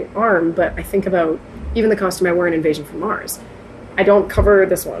inside of my arm. But I think about even the costume I wear in Invasion from Mars. I don't cover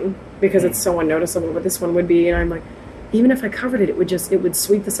this one because it's so unnoticeable, but this one would be, and I'm like, even if I covered it, it would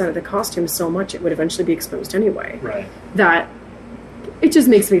sweep the side of the costume so much it would eventually be exposed anyway. Right. That it just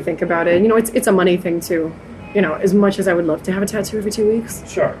makes me think about it. It's a money thing too. As much as I would love to have a tattoo every 2 weeks,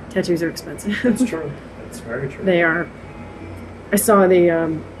 sure, tattoos are expensive. It's true. It's very true. They are. I saw the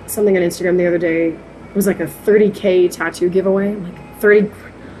something on Instagram the other day. It was like a 30K tattoo giveaway. I'm like, 30.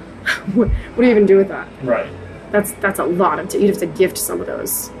 What do you even do with that? Right. That's a lot of. You'd have to gift some of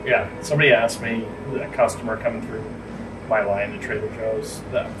those. Yeah. Somebody asked me, a customer coming through my line at Trader Joe's.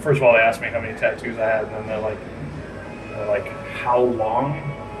 First of all, they asked me how many tattoos I had, and then they're like, how long?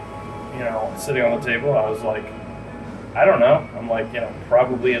 Sitting on the table. I was like, I don't know. I'm like,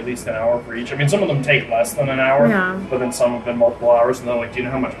 probably at least an hour for each. I mean, some of them take less than an hour, but then some have been multiple hours, and they're like, do you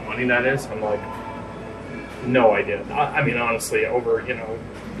know how much money that is? I'm like, no idea. I mean, honestly, over,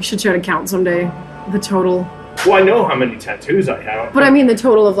 You should try to count someday, the total. Well, I know how many tattoos I have. But I mean the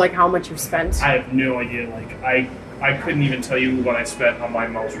total of, how much you've spent. I have no idea. I couldn't even tell you what I spent on my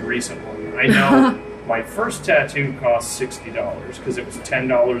most recent one. I know my first tattoo cost $60 because it was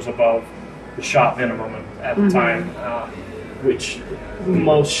 $10 above the shop minimum at the time, which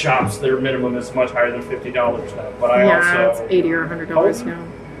most shops, their minimum is much higher than $50 now. But it's $80 or $100 now.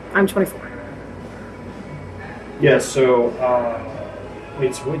 I'm 24. Yeah, so,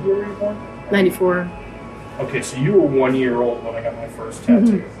 wait, so what year were you born? 94. Okay, so you were 1 year old when I got my first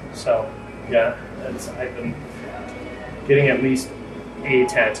tattoo. So, yeah, I've been getting at least a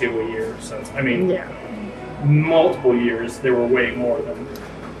tattoo a year since. I mean, multiple years. There were way more than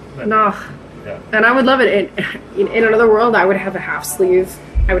no. Yeah. And I would love it. In another world, I would have a half sleeve.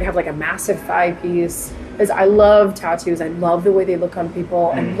 I would have a massive thigh piece. Because I love tattoos. I love the way they look on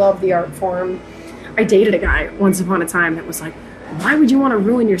people. I love the art form. I dated a guy once upon a time that was like, why would you want to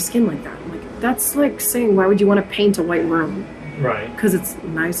ruin your skin like that? I'm like, that's like saying, why would you want to paint a white room? Right. Because it's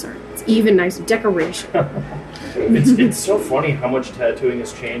nicer. It's even nicer. Decoration. It's so funny how much tattooing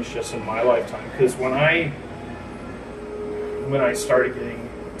has changed just in my lifetime. Because when I started getting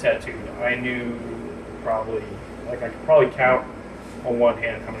tattooed, I knew I could probably count on one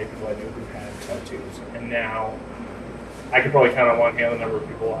hand how many people I knew who had tattoos. And now I could probably count on one hand the number of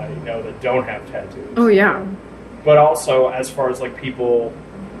people I know that don't have tattoos. Oh, yeah. But also, as far as people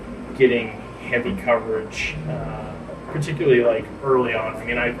getting heavy coverage, particularly early on. I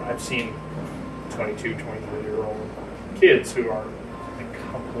mean, I've seen 22, 23-year-old kids who are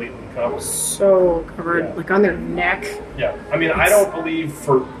completely covered. So covered, on their neck. Yeah. I mean, I don't believe,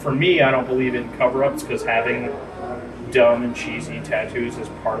 for me, I don't believe in cover-ups because having dumb and cheesy tattoos is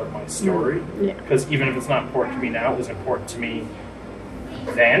part of my story. Yeah. Because even if it's not important to me now, it was important to me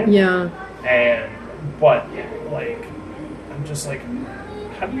then. Yeah. But I'm just like,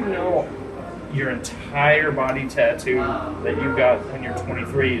 how do you know your entire body tattoo that you got when you're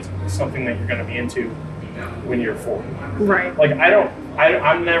 23 is something that you're going to be into when you're 40? Right.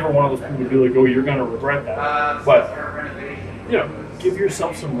 I'm never one of those people who be like, oh, you're going to regret that. But, give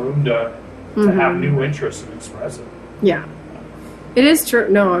yourself some room to to have new interests and express it. Yeah. It is true.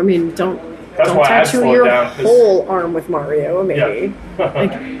 No, I mean, don't why I've tattoo slowed your down, 'cause- whole arm with Mario, maybe. Yeah.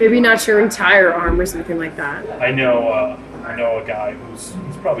 Like, maybe not your entire arm or something like that. I know a guy he's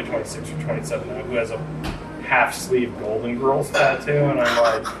probably 26 or 27 now, who has a half sleeve Golden Girls tattoo, and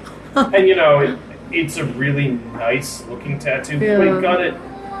I'm like, and you know, it's a really nice looking tattoo, but he got it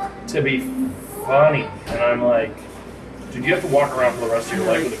to be funny, and I'm like, dude, you have to walk around for the rest of your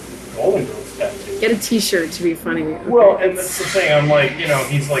life with a Golden Girls tattoo. Get a T-shirt to be funny. Okay. Well, and that's the thing. I'm like, you know,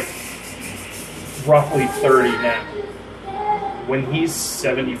 he's like roughly 30 now. When he's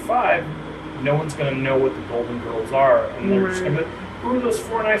 75, no one's going to know what the Golden Girls are, and they're just going to be, who are those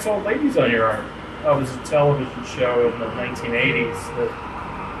four nice old ladies on your arm? That was a television show in the 1980s.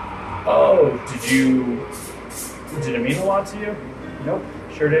 Did it mean a lot to you? Nope,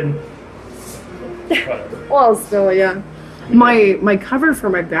 sure didn't. Whatever. Well, still, yeah. My cover for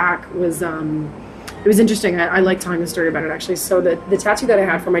my back was it was interesting. I like telling the story about it, actually. So the tattoo that I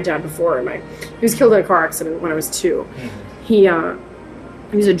had for my dad before, he was killed in a car accident when I was 2.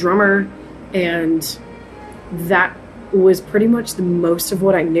 Mm-hmm. He was a drummer, and that was pretty much the most of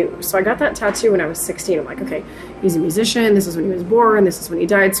what I knew. So I got that tattoo when I was 16. I'm like, okay, he's a musician. This is when he was born. This is when he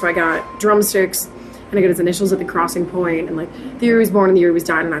died. So I got drumsticks, and I got his initials at the crossing point, and like the year he was born and the year he was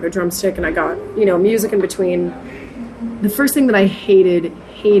died on either drumstick. And I got, you know, music in between. The first thing that I hated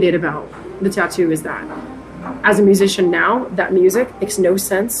about the tattoo is that as a musician now, that music makes no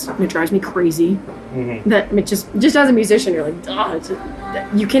sense, and it drives me crazy. Mm-hmm. That just as a musician, you're like,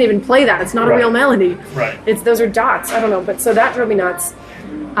 you can't even play that. It's not a real melody. Right. Those are dots. I don't know, but so that drove me nuts.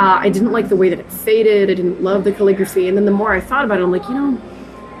 I didn't like the way that it faded. I didn't love the calligraphy, and then the more I thought about it, I'm like, you know,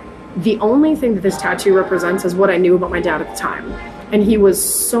 the only thing that this tattoo represents is what I knew about my dad at the time, and he was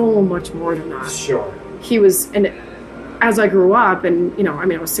so much more than that. Sure. He was, and as I grew up, and, you know, I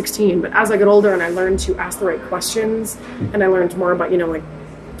mean, I was 16, but as I got older and I learned to ask the right questions, and I learned more about, you know, like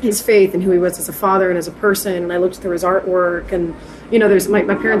his faith and who he was as a father and as a person, and I looked through his artwork, and, you know, there's my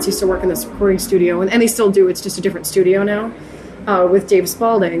parents used to work in this recording studio, and they still do. It's just a different studio now, with Dave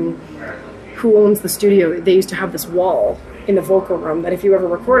Spalding, who owns the studio. They used to have this wall in the vocal room that if you ever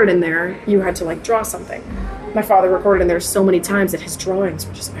recorded in there, you had to like draw something. My father recorded in there so many times that his drawings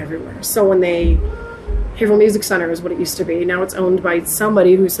were just everywhere. So when Haverhill Music Center is what it used to be. Now it's owned by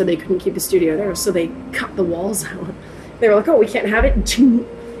somebody who said they couldn't keep the studio there, so they cut the walls out. They were like, oh, we can't have it.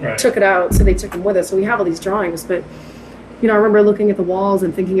 Right. Took it out, so they took them with us. So we have all these drawings, but, you know, I remember looking at the walls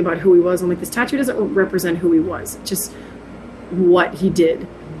and thinking about who he was. I'm like, this tattoo doesn't represent who he was, just what he did.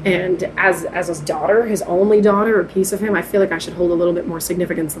 And as his daughter, his only daughter, a piece of him, I feel like I should hold a little bit more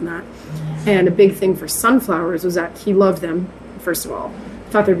significance than that. And a big thing for sunflowers was that he loved them, first of all.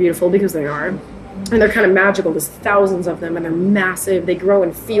 Thought they're beautiful because they are. And they're kind of magical. There's thousands of them, and they're massive. They grow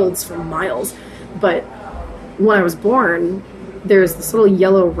in fields for miles. But when I was born, there's this little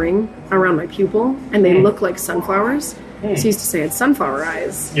yellow ring around my pupil, and they look like sunflowers. So he used to say I had sunflower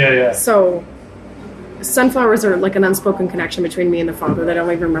eyes. Yeah. So sunflowers are like an unspoken connection between me and the father that I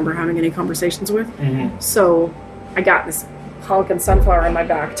don't even remember having any conversations with. Mm-hmm. So I got this honking sunflower on my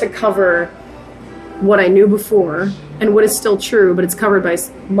back to cover what I knew before and what is still true, but it's covered by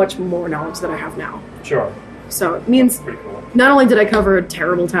much more knowledge that I have now. Sure. So it means cool. Not only did I cover a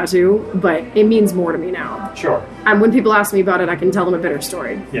terrible tattoo, but it means more to me now. Sure. And when people ask me about it, I can tell them a better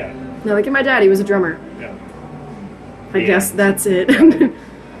story. Yeah. They're like, my daddy was a drummer. Yeah. I guess that's it.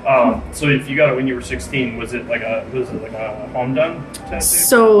 So if you got it when you were 16, was it like a home done tattoo?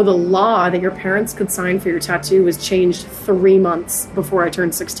 So the law that your parents could sign for your tattoo was changed 3 months before I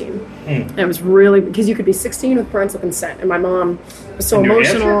turned 16. And it was really, because you could be 16 with parental consent, and my mom was so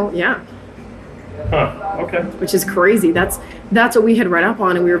emotional. Yeah. Huh. Okay. Which is crazy. That's what we had read up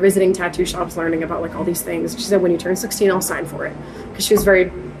on, and we were visiting tattoo shops learning about like all these things. She said, when you turn 16, I'll sign for it. Because she was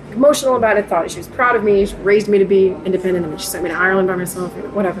very emotional about it, thought she was proud of me, she raised me to be independent, and she sent me to Ireland by myself,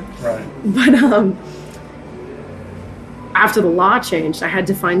 whatever. Right. But after the law changed, I had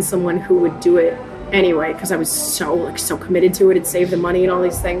to find someone who would do it anyway, because I was so committed to it. It'd save the money and all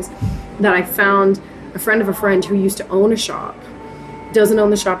these things, that I found a friend of a friend who used to own a shop. Doesn't own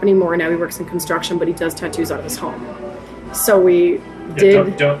the shop anymore now. He works in construction, but he does tattoos out of his home. So we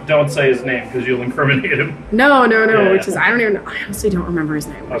did. Don't say his name because you'll incriminate him. No. Yeah. Which is I honestly don't remember his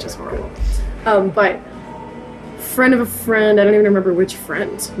name, which is horrible. But friend of a friend, I don't even remember which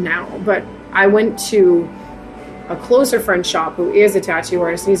friend now. But I went to a closer friend's shop who is a tattoo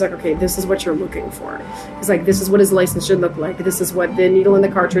artist, and he's like, okay, this is what you're looking for. He's like, this is what his license should look like. This is what the needle in the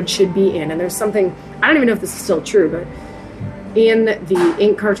cartridge should be in. And there's something, I don't even know if this is still true, but in the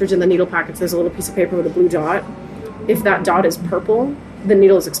ink cartridge and the needle packets, there's a little piece of paper with a blue dot. If that dot is purple, the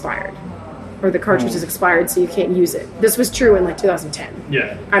needle is expired. or the cartridge is expired, so you can't use it. This was true in like 2010.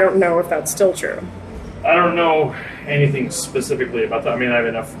 Yeah. I don't know if that's still true. I don't know anything specifically about that. I mean, I have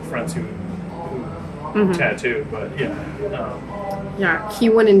enough friends who tattoo, but yeah. Yeah, he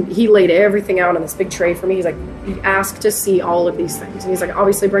went and he laid everything out on this big tray for me. He's like, he asked to see all of these things. And he's like,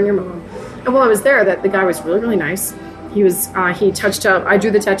 obviously bring your mom. And while I was there, the guy was really, really nice. He was, he touched up, I drew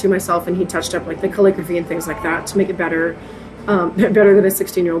the tattoo myself, and he touched up like the calligraphy and things like that to make it better, better than a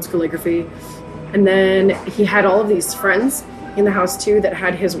 16-year-old's calligraphy. And then he had all of these friends in the house too that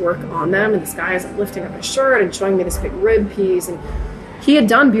had his work on them. And this guy is like lifting up his shirt and showing me this big rib piece. And he had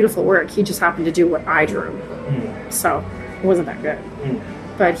done beautiful work. He just happened to do what I drew. So it wasn't that good.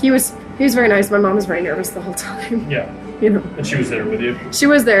 But he was very nice. My mom was very nervous the whole time. Yeah. You know. And she was there with you? She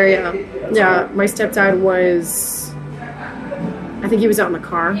was there, yeah. That's yeah, cool. My stepdad was, I think he was out in the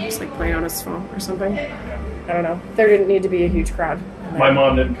car, just like playing on his phone or something. I don't know. There didn't need to be a huge crowd. My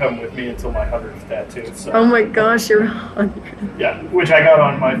mom didn't come with me until my 100th tattoo. So. Oh my gosh, you're 100. Yeah, which I got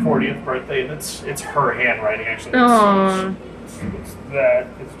on my 40th birthday, and it's her handwriting actually. Aww.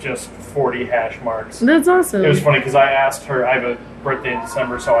 It's just 40 hash marks. That's awesome. It was funny because I asked her. I have a birthday in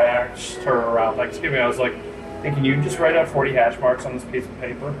December, so I asked her around Thanksgiving. I was like, "Hey, can you just write out 40 hash marks on this piece of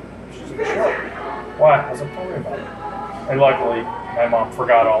paper?" She's like, "Sure." Why? I was like, "Don't worry about it." And luckily, my mom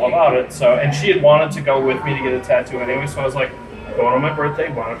forgot all about it. So, and she had wanted to go with me to get a tattoo anyway. So I was like, "Going on my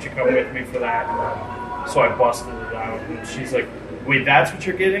birthday, why don't you come with me for that?" So I busted it out, and she's like, "Wait, that's what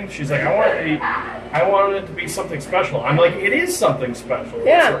you're getting?" She's like, I wanted it to be something special." I'm like, "It is something special."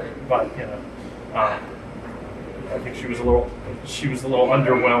 Yeah. But you know, I think she was a little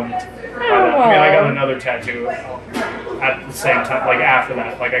underwhelmed by that. I mean, I got another tattoo at the same time, like after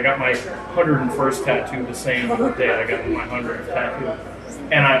that. Like I got my 101st tattoo the same day I got my 100th tattoo,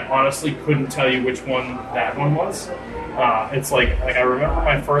 and I honestly couldn't tell you which one that one was. It's like I remember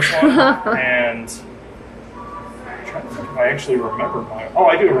my first one, and I'm trying to think if I actually remember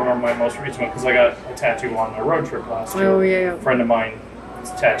I do remember my most recent one because I got a tattoo on my road trip last year. Oh, yeah. A friend of mine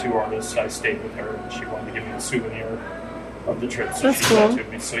is a tattoo artist. I stayed with her, and she wanted to give me a souvenir of the trip, so That's she cool. tattooed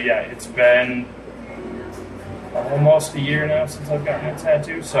me. So yeah, it's been almost a year now since I've gotten a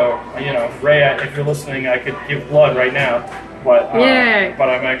tattoo. So you know, Ray, if you're listening, I could give blood right now, but but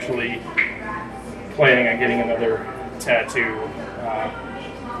I'm actually planning on getting another tattoo,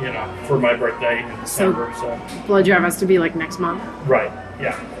 for my birthday in December. So blood drive has to be like next month. right,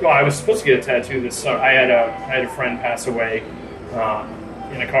 yeah. Well, I was supposed to get a tattoo this summer. I had a friend pass away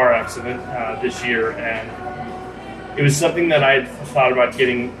in a car accident this year, and it was something that I had thought about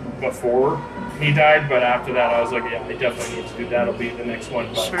getting before he died, but after that I was like, yeah, I definitely need to do that. It'll be the next one.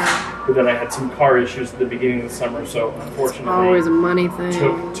 But, Sure. but then I had some car issues at the beginning of the summer, so unfortunately Always a money thing.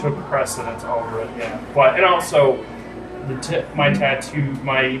 took precedence over it. Yeah, but and also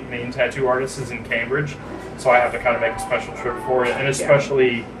my main tattoo artist is in Cambridge, so I have to kind of make a special trip for it, and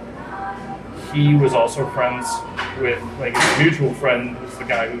especially he was also friends with like his mutual friend is the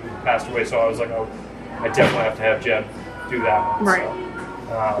guy who passed away, so I was like, oh, I definitely have to have Jeb do that one. Right. So,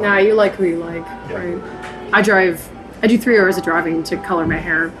 Nah, you like who you like, Yeah. right? I do 3 hours of driving to color my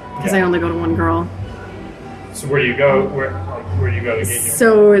hair because I Yeah. only go to one girl. So where do you go? Where do you go to get you?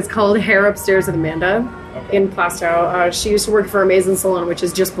 So it's called Hair Upstairs with Amanda Okay. in Plastow. She used to work for Amazing Salon, which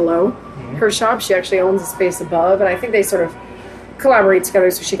is just below her shop. She actually owns a space above, and I think they sort of collaborate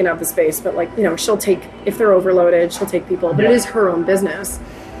together so she can have the space. But like, you know, she'll take, if they're overloaded, she'll take people. But it Yeah. is her own business.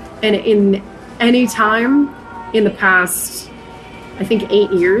 And in any time in the past, I think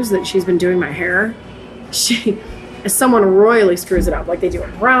 8 years that she's been doing my hair, if someone royally screws it up, like they do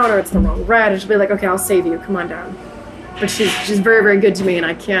it brown or it's the wrong red, and she'll be like, okay, I'll save you, come on down. But she's very, very good to me, and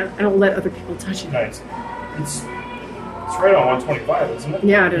I don't let other people touch it. Nice. It's right on 125, isn't it?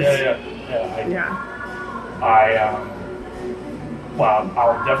 Yeah, it is. Yeah. Yeah. Well,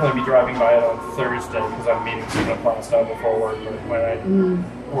 I'll definitely be driving by it on Thursday because I'm meeting someone at Plastow before work. But when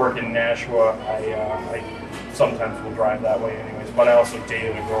I work in Nashua, I sometimes will drive that way anyways. But I also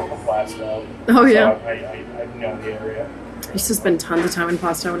dated a girl from Plastow. Oh, yeah. So I know the area. I used to spend tons of time in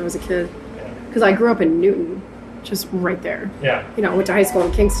Plastow when I was a kid. Yeah. Because I grew up in Newton, just right there. Yeah. You know, went to high school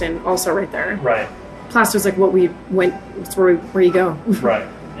in Kingston, also right there. Right. Plastow's like what we went, it's where you go. Right.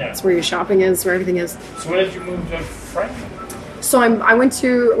 Yeah. It's where your shopping is, where everything is. So when did you move to Franklin? So I went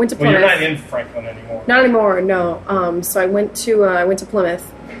to Plymouth. Well, you're not in Franklin anymore. Not anymore, no. So I went to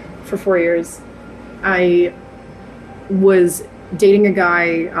Plymouth for 4 years. I was dating a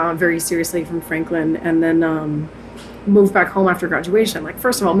guy very seriously from Franklin, and then moved back home after graduation. Like,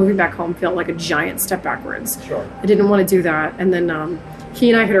 first of all, moving back home felt like a giant step backwards. Sure. I didn't want to do that. And then he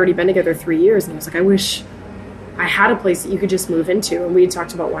and I had already been together 3 years, and he was like, I wish I had a place that you could just move into, and we had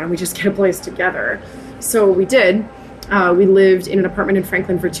talked about why don't we just get a place together. So we did. We lived in an apartment in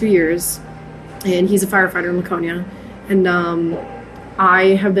Franklin for 2 years, and he's a firefighter in Laconia. And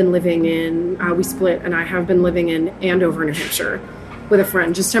I have been living in, we split, and I have been living in Andover, New Hampshire with a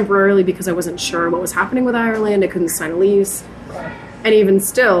friend, just temporarily because I wasn't sure what was happening with Ireland. I couldn't sign a lease. And even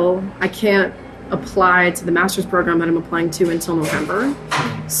still, I can't apply to the master's program that I'm applying to until November.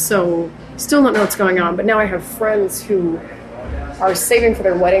 So still don't know what's going on. But now I have friends who are saving for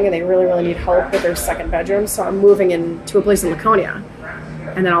their wedding, and they really, really need help with their second bedroom. So I'm moving into a place in Laconia.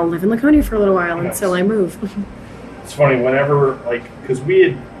 And then I'll live in Laconia for a little while until I move. It's funny, whenever, like, because we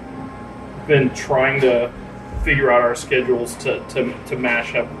had been trying to figure out our schedules to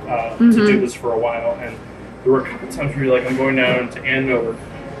mash up to do this for a while, and there were a couple times where you're like, I'm going down to Andover.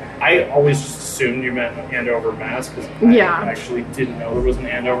 I always just assumed you meant Andover, Mass, because I actually didn't know there was an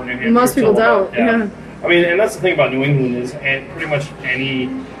Andover, New Hampshire. Most people don't, yeah. I mean, and that's the thing about New England is, and pretty much any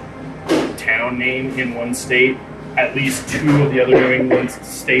town name in one state, at least two of the other New England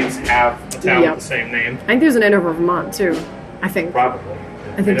states have a town with the same name. I think there's an Andover, Vermont, too. I think. Probably.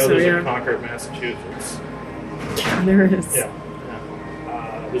 I think know so, there's yeah. a Concord, Massachusetts. Yeah, there is. Yeah.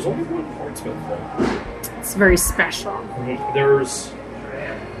 There's only one Portsmouth, though. It's very special. I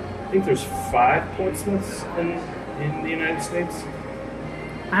think there's 5 Portsmouths in the United States.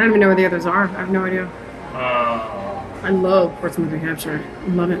 I don't even know where the others are. I have no idea. I love Portsmouth, New Hampshire. I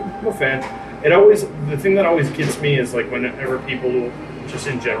love it. I'm a fan. The thing that always gets me is like whenever people, just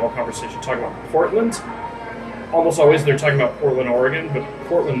in general conversation, talk about Portland, almost always they're talking about Portland, Oregon, but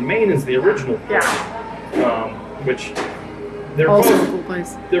Portland, Maine is the original place. Yeah. Which they're also both, a cool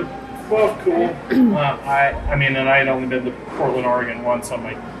place. They're both cool. I mean, and I had only been to Portland, Oregon once on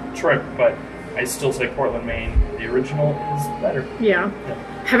my trip, but I still say Portland, Maine, the original is better. Yeah.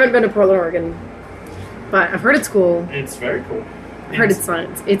 Haven't been to Portland, Oregon, but I've heard it's cool. It's very cool. I've heard it's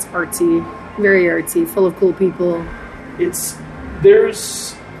artsy, very artsy, full of cool people. It's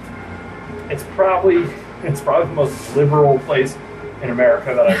probably the most liberal place in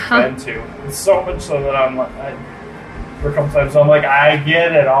America that I've been to. It's so much so that I'm like, for a couple times I'm like, I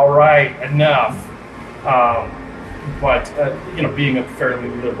get it, all right, enough. But being a fairly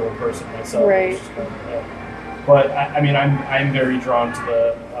liberal person myself, right? But I mean, I'm very drawn to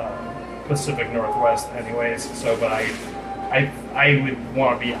the Pacific Northwest, anyways. So, but I would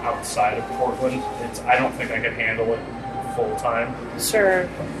want to be outside of Portland. I don't think I could handle it full time. Sure.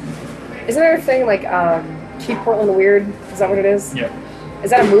 Isn't there a thing like Keep Portland Weird? Is that what it is? Yeah. Is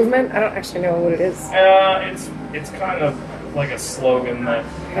that a movement? I don't actually know what it is. It's kind of like a slogan that.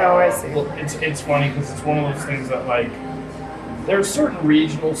 Oh, I see. It's funny because it's one of those things that like there are certain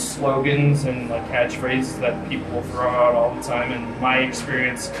regional slogans and like catchphrases that people will throw out all the time. And my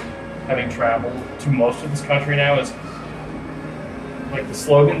experience, having traveled to most of this country now, is like the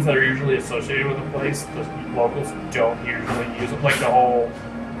slogans that are usually associated with a place, the locals don't usually use it. Like the whole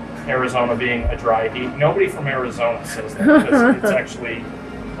Arizona being a dry heat. Nobody from Arizona says that because it's actually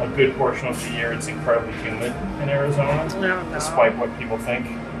a good portion of the year. It's incredibly humid in Arizona, despite what people think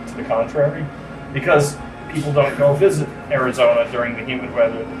to the contrary. Because people don't go visit Arizona during the humid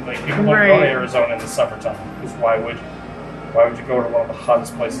weather. Like people don't go to Arizona in the summertime. Because why would you go to one of the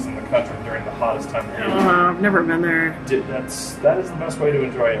hottest places in the country during the hottest time of year? I've never been there. That is the best way to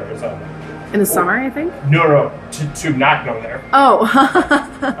enjoy Arizona. In the summer, I think? No, to not go there. Oh.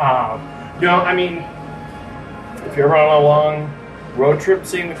 I mean, if you're on a long road trip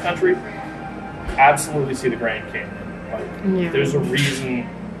seeing the country, absolutely see the Grand Canyon. There's a reason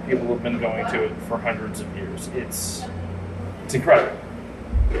people have been going to it for hundreds of years. It's incredible.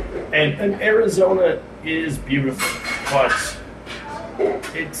 And Arizona is beautiful, but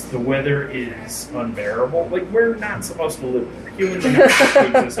the weather is unbearable. Like, we're not supposed to live there. Humans are not supposed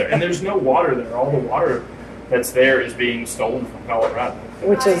to exist there. And there's no water there. All the water that's there is being stolen from Colorado.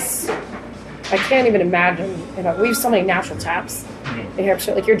 Which is, I can't even imagine. We have so many natural taps in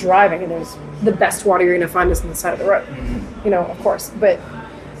Hampshire. Like, you're driving and there's the best water you're going to find is on the side of the road. Of course. But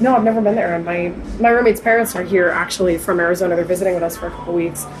no, I've never been there. And my roommate's parents are here, actually, from Arizona. They're visiting with us for a couple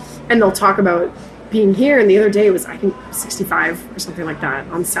weeks. And they'll talk about being here. And the other day it was, I think, 65 or something like that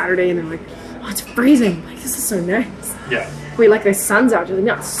on Saturday. And they're like, oh, it's freezing. I'm like, this is so nice. Yeah. The sun's out. She's like,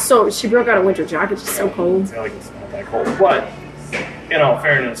 no, so she broke out a winter jacket. She's so cold. It's not that cold. But in all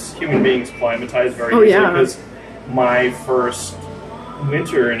fairness, human beings climatize very easily. Because my first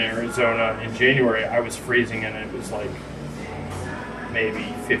winter in Arizona in January, I was freezing and it was like maybe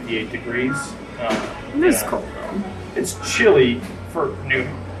 58 degrees. It's cold though. It's chilly for New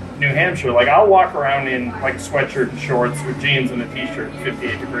New Hampshire, like I'll walk around in like a sweatshirt and shorts with jeans and a t-shirt,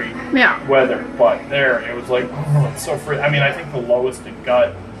 58-degree weather. But there, it was like, oh, it's so free. I mean, I think the lowest it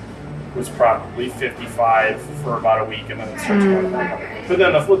got was probably 55 for about a week, and then it starts going back up. But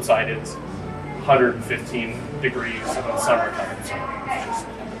then the flip side is 115 degrees in the summertime. So it's just,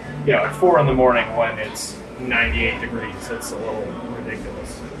 at 4 in the morning when it's 98 degrees, it's a little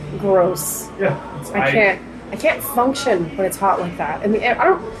ridiculous. Gross. Yeah. I can't function when it's hot like that. I mean, I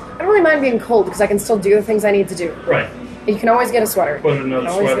don't really mind being cold because I can still do the things I need to do. Right. You can always get a sweater. Put another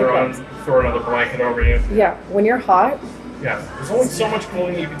sweater on, throw another blanket over you. Yeah, when you're hot. Yeah, there's only so much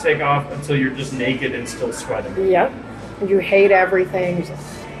clothing you can take off until you're just naked and still sweating. Yep. You hate everything.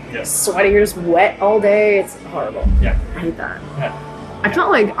 You're just sweating. You're just wet all day. It's horrible. Yeah. I hate that. Yeah. I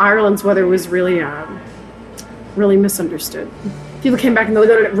felt like Ireland's weather was really, really misunderstood. People came back and they're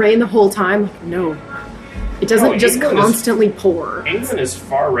going to rain the whole time. Like, no. It doesn't just constantly pour. England is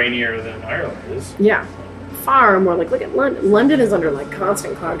far rainier than Ireland is. Yeah. Far more. Like, look at London. London is under, like,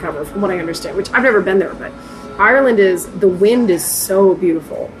 constant cloud cover, from what I understand, which I've never been there, but Ireland the wind is so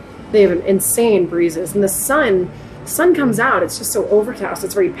beautiful. They have insane breezes. And the sun comes out. It's just so overcast.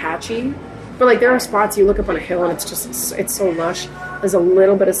 It's very patchy. But, like, there are spots you look up on a hill and it's so lush. There's a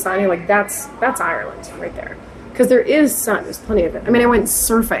little bit of sun. You're like, that's Ireland right there. Because there is sun. There's plenty of it. I mean, I went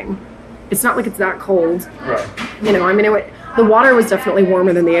surfing. It's not like it's that cold. Right. The water was definitely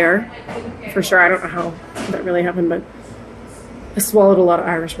warmer than the air, for sure. I don't know how that really happened, but I swallowed a lot of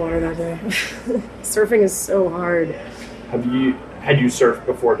Irish water that day. Surfing is so hard. Had you surfed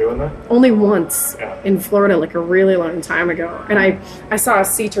before doing that? Only once in Florida, like a really long time ago. And I saw a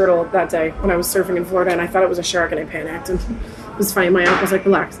sea turtle that day when I was surfing in Florida, and I thought it was a shark, and I panicked. And it was funny. My aunt was like,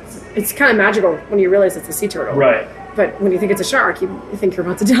 relax. It's kind of magical when you realize it's a sea turtle. Right. But when you think it's a shark, you think you're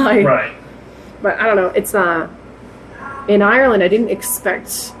about to die. Right. But I don't know. It's in Ireland, I didn't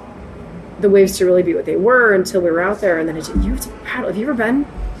expect the waves to really be what they were until we were out there. And then you have to paddle. Have you ever been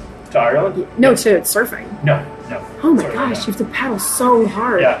to Ireland? No, to surfing. No. Oh my gosh, you have to paddle so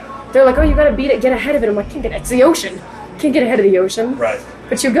hard. Yeah. They're like, oh, you got to beat it, get ahead of it. I'm like, it's the ocean. Can't get ahead of the ocean. Right.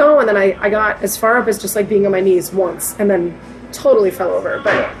 But you go, and then I got as far up as just like being on my knees once, and then totally fell over.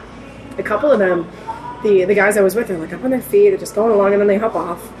 But a couple of them, the guys I was with, are like up on their feet, they're just going along, and then they hop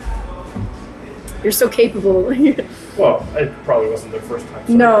off. You're so capable. Well, it probably wasn't their first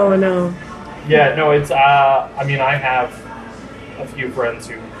time. No. Yeah, no, it's, I mean, I have a few friends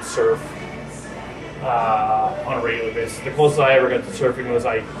who surf on a regular basis. The closest I ever got to surfing was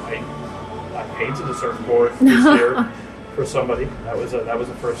I painted a surfboard this year for somebody. That was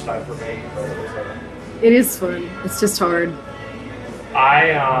the first time for me. It is fun. It's just hard.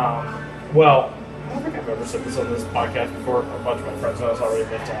 I don't think I've ever said this on this podcast before. A bunch of my friends know this already,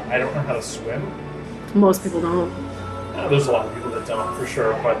 but I don't know how to swim. Most people don't. There's a lot of people that don't, for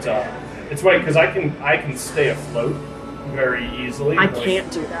sure. But it's funny because I can stay afloat very easily. I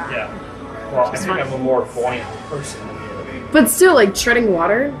can't do that. Yeah. Well, I think I'm a more buoyant person than you. But still, like, treading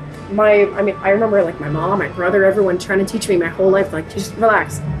water, I remember, like, my mom, my brother, everyone trying to teach me my whole life, like, just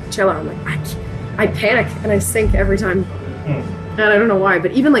relax, chill out. I'm like, I panic and I sink every time. And I don't know why,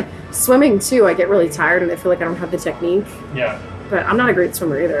 but even, like, swimming, too, I get really tired and I feel like I don't have the technique. Yeah. But I'm not a great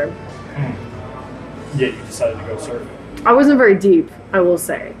swimmer either. Yeah, you decided to go surfing. I wasn't very deep, I will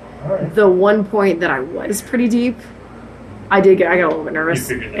say. All right. The one point that I was pretty deep, I got a little bit nervous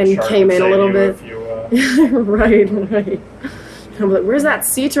and came in a little bit. Right. I'm like, where's that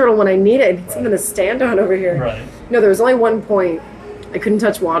sea turtle when I need it? It's something to stand on over here. Right. No, there was only one point I couldn't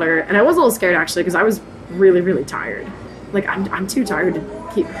touch water, and I was a little scared actually because I was really, really tired. Like, I'm too tired to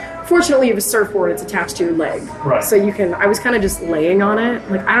keep. Fortunately, you have a surfboard; it's attached to your leg, right? So you can. I was kind of just laying on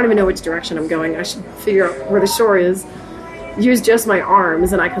it. Like, I don't even know which direction I'm going. I should figure out where the shore is. Use just my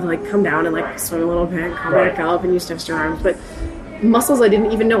arms, and I could like come down and like swim a little bit, come back up, and use just your arms. But muscles I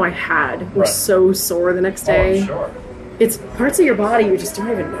didn't even know I had were so sore the next day. Oh, sure. It's parts of your body you just don't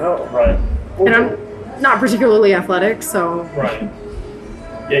even know. Right. And I'm not particularly athletic, so. Right.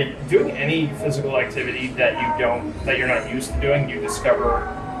 Yeah, doing any physical activity that you're not used to doing, you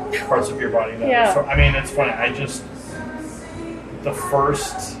discover parts of your body that. Yeah. So, I mean, it's funny. The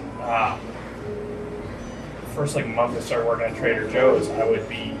first like month I started working at Trader Joe's, I would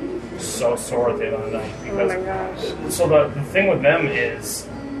be so sore at the end of the night because. Oh my gosh. So the thing with them is,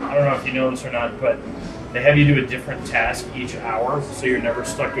 I don't know if you know this or not, but they have you do a different task each hour, so you're never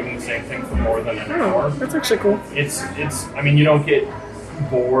stuck doing the same thing for more than an hour. That's actually cool. It's. I mean, you don't get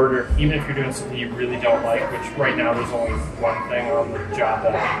bored, or even if you're doing something you really don't like, which right now there's only one thing on the job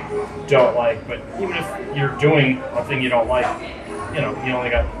that I don't like, but even if you're doing a thing you don't like, you only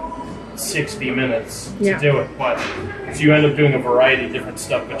got 60 minutes to Yeah. do it. But so you end up doing a variety of different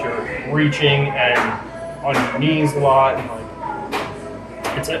stuff, but you're reaching and on your knees a lot, and like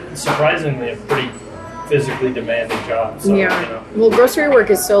it's surprisingly a pretty physically demanding job. So, yeah. You know, Well, grocery work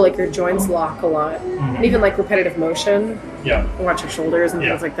is so like your joints lock a lot, and even like repetitive motion. yeah. Watch your shoulders and Yeah.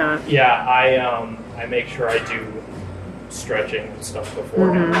 things like that. Yeah, I make sure I do stretching and stuff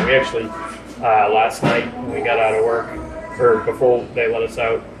beforehand. We actually last night when we got out of work, or before they let us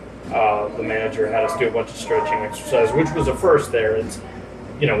out, the manager had us do a bunch of stretching exercises, which was a first there. It's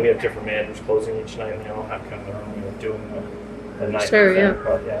we have different managers closing each night, and they all have kind of their own way of doing the night. Sure, thing. yeah.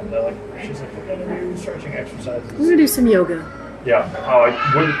 But yeah, they're like, she's like, we're gonna do stretching exercises. I'm gonna do some yoga. Yeah. Oh,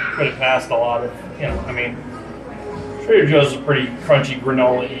 I wouldn't put it past a lot of, I mean, Trader Joe's is a pretty crunchy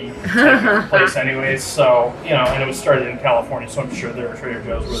granola-y type of place anyways, so, and it was started in California, so I'm sure there are Trader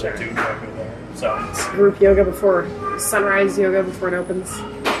Joe's where they do yoga there. So, Group yoga before sunrise yoga before it opens,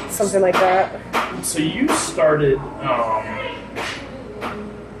 something like that. so you started,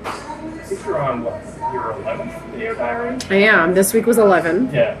 I think you're on, your 11th video diary? I am. This week was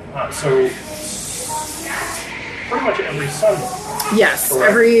 11. Yeah. So, pretty much every Sunday. Yes,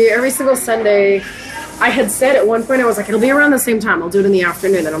 Correct. every single Sunday. I had said at one point, I was like, it'll be around the same time. I'll do it in the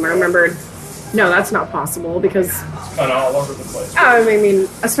afternoon. And I remembered, no, that's not possible because, It's kind of all over the place. I mean,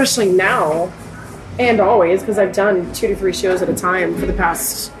 especially now and always, because I've done 2 to 3 shows at a time for the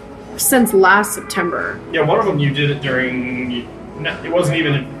past, since last September. Yeah, one of them you did it during, it wasn't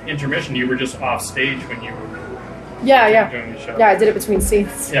even an intermission, you were just off stage when you were Yeah. doing the show. Yeah, I did it between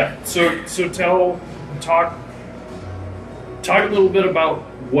scenes. Yeah, so talk a little bit about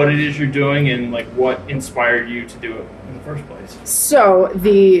what it is you're doing and like what inspired you to do it in the first place. So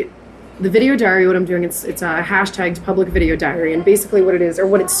the video diary, what I'm doing, it's a hashtagged public video diary, and basically what it is, or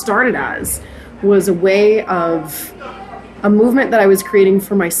what it started as, was a way of a movement that I was creating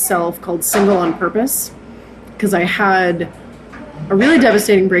for myself called Single on Purpose, because I had a really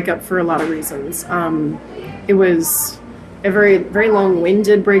devastating breakup for a lot of reasons. It was a very, very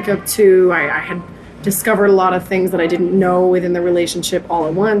long-winded breakup too. I had discovered a lot of things that I didn't know within the relationship all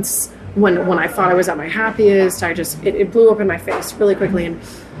at once. When I thought I was at my happiest, it blew up in my face really quickly, and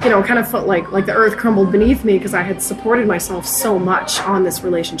kind of felt like the earth crumbled beneath me because I had supported myself so much on this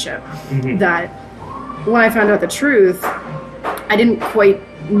relationship that when I found out the truth, I didn't quite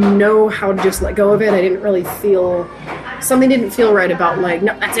know how to just let go of it. I didn't really feel, something didn't feel right about like,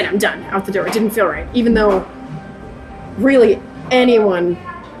 no, that's it, I'm done, out the door. It didn't feel right, even though really anyone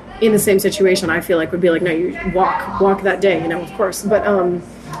in the same situation, I feel like, would be like, no, you walk that day, of course. But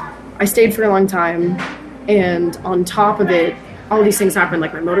I stayed for a long time, and on top of it, all these things happened.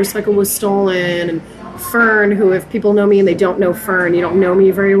 Like my motorcycle was stolen, and Fern, who, if people know me and they don't know Fern, you don't know me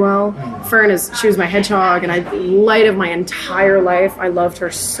very well. Fern she was my hedgehog, and light of my entire life. I loved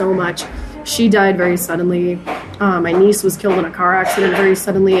her so much. She died very suddenly. My niece was killed in a car accident very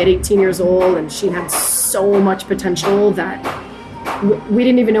suddenly at 18 years old, and she had so much potential that we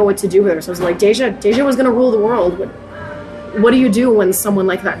didn't even know what to do with her. So I was like, Deja was going to rule the world. What do you do when someone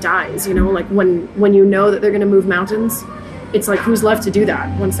like that dies? Like when you know that they're going to move mountains, it's like, who's left to do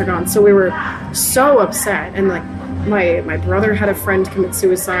that once they're gone? So we were so upset. And like my brother had a friend commit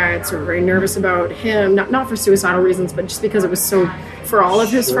suicide, so we were very nervous about him, not for suicidal reasons, but just because it was so for all of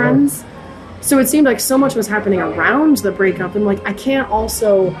his friends. So it seemed like so much was happening around the breakup, and like I can't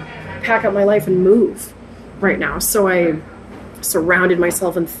also pack up my life and move right now. So I surrounded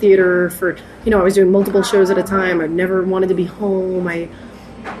myself in theater for, I was doing multiple shows at a time. I never wanted to be home. I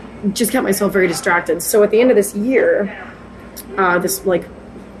just kept myself very distracted. So at the end of this year, this like,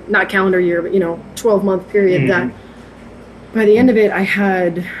 not calendar year, but 12-month period, that by the end of it, I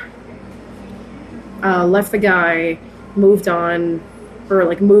had left the guy, moved on, or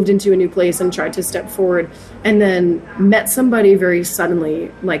like moved into a new place and tried to step forward, and then met somebody very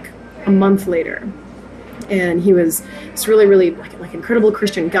suddenly, like a month later. And he was this really, really like incredible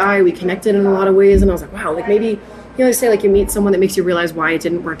Christian guy. We connected in a lot of ways, and I was like, wow, like maybe, they say like you meet someone that makes you realize why it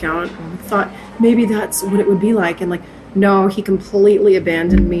didn't work out. And I thought maybe that's what it would be like. And like, no, he completely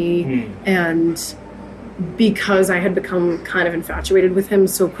abandoned me. And because I had become kind of infatuated with him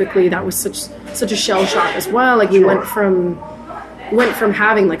so quickly, that was such a shell shock as well. Like we went from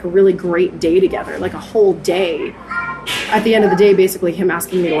having like a really great day together, like a whole day, at the end of the day, basically him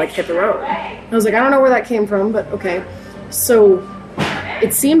asking me to like hit the road. I was like, I don't know where that came from, but okay. So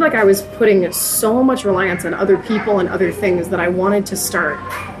it seemed like I was putting so much reliance on other people and other things that I wanted to start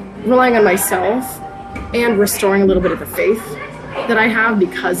relying on myself and restoring a little bit of the faith that I have,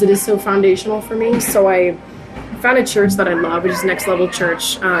 because it is so foundational for me. So I found a church that I love, which is Next Level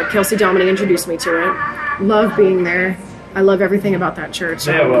Church. Kelsey Dominic introduced me to it. Love being there. I love everything about that church.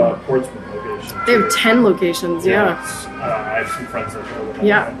 They have a Portsmouth location. They have 10 locations, yeah. I have some friends that go there.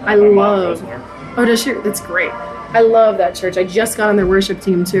 Yeah, My I mom love. goes there. Oh, does she? That's great. I love that church. I just got on their worship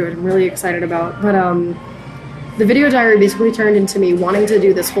team too, and I'm really excited about. But the video diary basically turned into me wanting to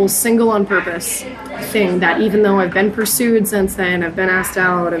do this whole single on purpose thing. That even though I've been pursued since then, I've been asked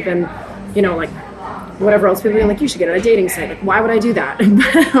out, I've been, you know, like whatever else. People being like, you should get on a dating site. Like, why would I do that?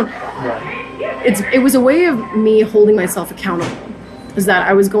 It was a way of me holding myself accountable. Is that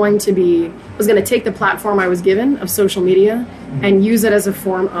I was going to take the platform I was given of social media and use it as a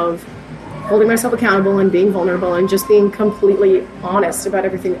form of holding myself accountable and being vulnerable and just being completely honest about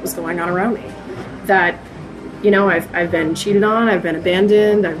everything that was going on around me. That, you know, I've been cheated on, I've been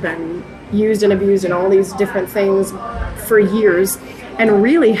abandoned, I've been used and abused and all these different things for years, and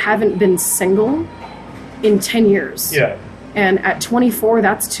really haven't been single in 10 years. Yeah. And at 24,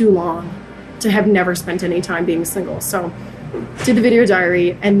 that's too long to have never spent any time being single. So did the video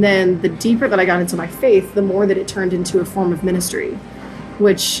diary, and then the deeper that I got into my faith, the more that it turned into a form of ministry,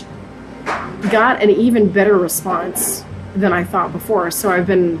 which got an even better response than I thought before. So I've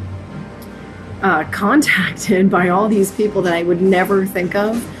been contacted by all these people that I would never think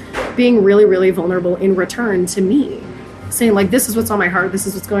of, being really, really vulnerable in return to me, saying like, this is what's on my heart, this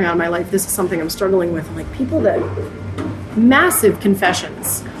is what's going on in my life, this is something I'm struggling with. And like people that, massive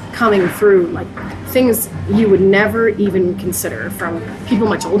confessions coming through, like things you would never even consider, from people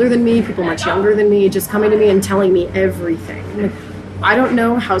much older than me, people much younger than me, just coming to me and telling me everything. Like, I don't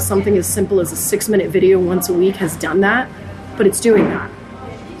know how something as simple as a 6-minute video once a week has done that, but it's doing that.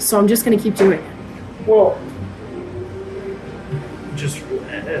 So I'm just going to keep doing it. Well, just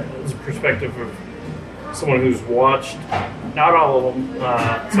as a perspective of someone who's watched, not all of them,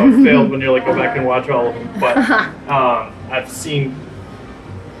 so it failed when you're like, go back and watch all of them, but I've seen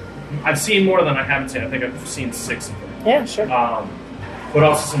more than I haven't seen. I think I've seen 6 of them. Yeah, sure. But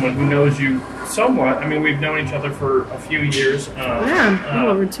also someone who knows you somewhat. I mean, we've known each other for a few years. Yeah, a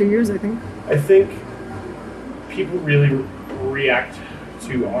little over 2 years, I think. I think people really react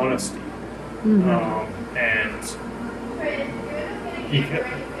to honesty. And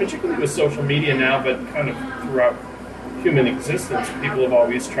particularly with social media now, but kind of throughout human existence, people have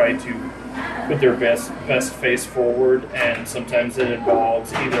always tried to put their best face forward, and sometimes it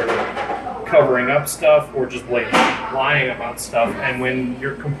involves either covering up stuff or just blatantly lying about stuff. And when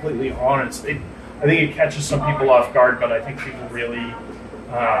you're completely honest, I think it catches some people off guard, but I think people really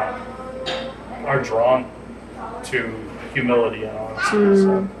are drawn to humility and honesty.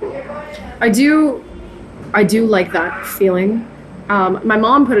 So. I do like that feeling. My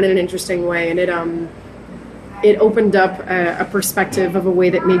mom put it in an interesting way, and it opened up a perspective of a way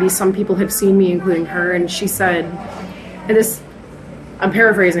that maybe some people have seen me, including her. And she said, and this, I'm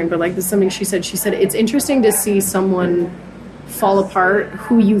paraphrasing, but like this is something she said. She said, it's interesting to see someone fall apart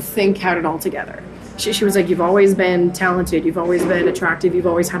who you think had it all together. She was like, you've always been talented, you've always been attractive, you've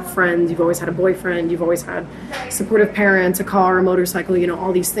always had friends, you've always had a boyfriend, you've always had supportive parents, a car, a motorcycle, you know,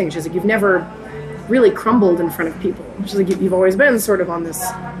 all these things. She's like, you've never really crumbled in front of people. She's like, you've always been sort of on this,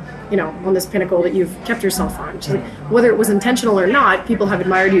 you know, on this pinnacle that you've kept yourself on. She's like, whether it was intentional or not, people have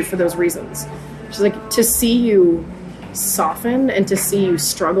admired you for those reasons. She's like, to see you soften and to see you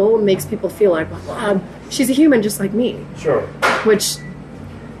struggle makes people feel like, well, she's a human just like me. Sure. Which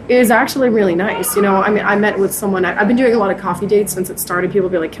is actually really nice. You know, I mean, I met with someone, I've been doing a lot of coffee dates since it started. People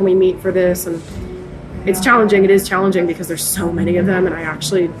be like, can we meet for this? And it's challenging. It is challenging because there's so many of them, and I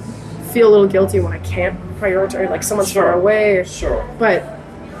actually feel a little guilty when I can't prioritize, like someone's far away. Sure. But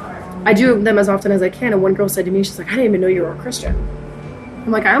I do them as often as I can. And one girl said to me, she's like, I didn't even know you were a Christian.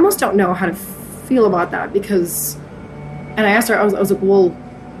 I'm like, I almost don't know how to feel about that, because, and I asked her, I was like, well,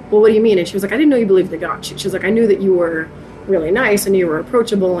 what do you mean? And she was like, I didn't know you believed in God. She was like, I knew that you were really nice, and you were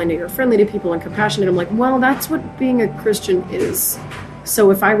approachable, and you were friendly to people and compassionate. I'm like, well, that's what being a Christian is.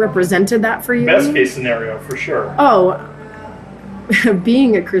 So if I represented that for you, best case scenario for sure. Oh,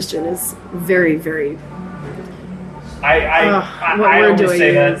 being a Christian is very, very. I always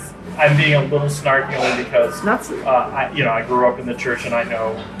say that I'm being a little snarky only because I grew up in the church, and I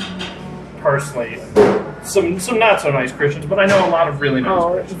know personally some not so nice Christians, but I know a lot of really nice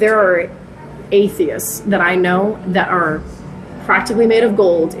Christians. There are atheists that I know that are practically made of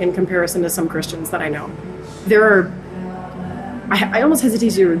gold in comparison to some Christians that I know. There are, I almost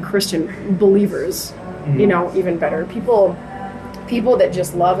hesitate to use Christian believers, you know, even better. People that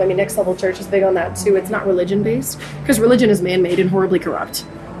just love, I mean, Next Level Church is big on that too. It's not religion based, because religion is man-made and horribly corrupt.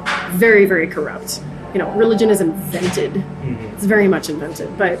 Very, very corrupt. You know, religion is invented. It's very much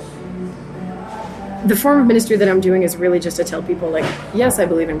invented. But the form of ministry that I'm doing is really just to tell people, like, yes, I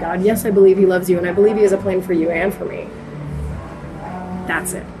believe in God. Yes, I believe He loves you, and I believe He has a plan for you and for me.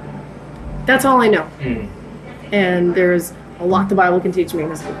 That's it. That's all I know. And there's a lot the Bible can teach me.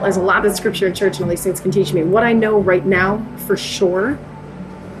 There's a lot that Scripture and church and all these things can teach me. What I know right now, for sure,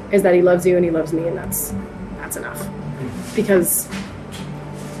 is that He loves you and He loves me, and that's enough. Because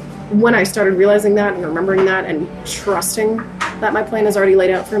when I started realizing that and remembering that and trusting that my plan is already laid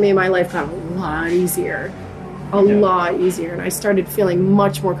out for me, my life got a lot easier. A lot easier. And I started feeling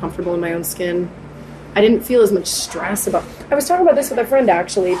much more comfortable in my own skin. I didn't feel as much stress about... I was talking about this with a friend,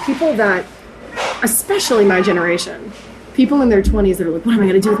 actually. People that, especially my generation, people in their 20s that are like, what am I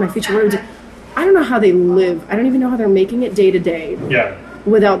going to do with my future? What do I do? I don't know how they live. I don't even know how they're making it day to day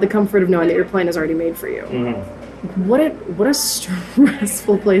without the comfort of knowing that your plan is already made for you. What a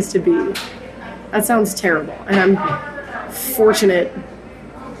stressful place to be. That sounds terrible. And I'm fortunate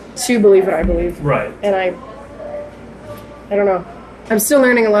to believe what I believe. Right. And I don't know. I'm still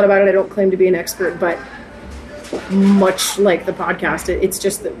learning a lot about it. I don't claim to be an expert, but much like the podcast, it's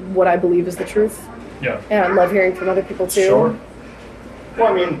just that what I believe is the truth. Yeah. And I love hearing from other people too. Sure.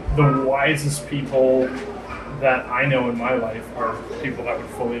 Well, I mean, the wisest people that I know in my life are people that would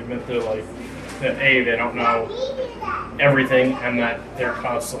fully admit they're like, that A, they don't know everything, and that they're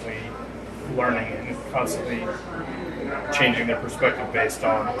constantly learning and constantly changing their perspective based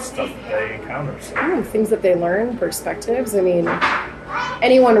on stuff that they encounter. So. Things that they learn, perspectives. I mean,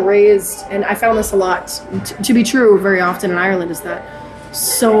 anyone raised, and I found this a lot to be true very often in Ireland, is that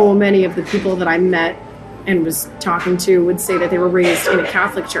so many of the people that I met and was talking to would say that they were raised in a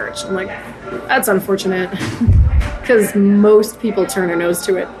Catholic church. I'm like, that's unfortunate, because most people turn their nose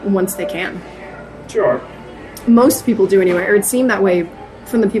to it once they can. Sure. Most people do anyway, or it seemed that way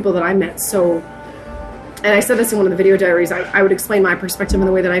from the people that I met. So, and I said this in one of the video diaries, I would explain my perspective in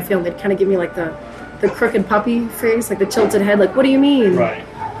the way that I feel, and they'd kind of give me like the crooked puppy face, like the tilted head, like, what do you mean? Right.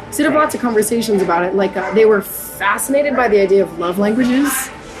 So I'd have lots of conversations about it. Like, they were fascinated by the idea of love languages.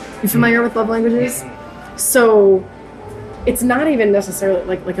 You familiar with love languages? So it's not even necessarily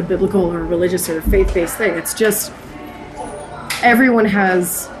like a biblical or religious or faith-based thing. It's just everyone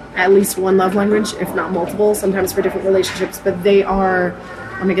has at least one love language, if not multiple, sometimes for different relationships. But they are,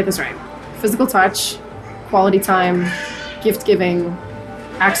 let me get this right, physical touch, quality time, gift giving,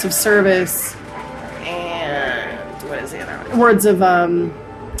 acts of service, and what is the other one? Words of, I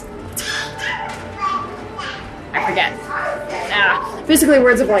forget. Basically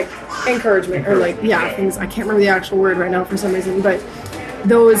words of like encouragement or like, things. I can't remember the actual word right now for some reason, but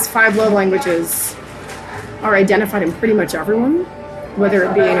those 5 love languages are identified in pretty much everyone, whether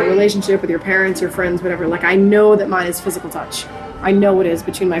it be in a relationship with your parents, your friends, whatever. Like, I know that mine is physical touch. I know it is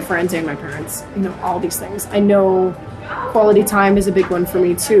between my friends and my parents. You know, all these things. I know quality time is a big one for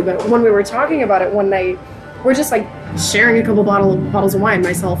me too. But when we were talking about it one night, we're just like sharing a couple bottles of wine,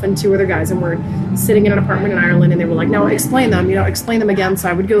 myself and 2 other guys, and we're sitting in an apartment in Ireland, and they were like, no, explain them again. So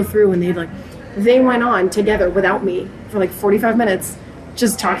I would go through, and they went on together without me for like 45 minutes,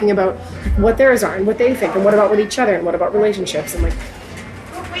 just talking about what theirs are and what they think and what about with each other and what about relationships. And like,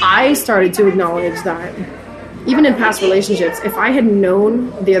 I started to acknowledge that even in past relationships, if I had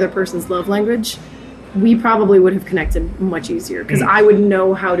known the other person's love language, we probably would have connected much easier, because I would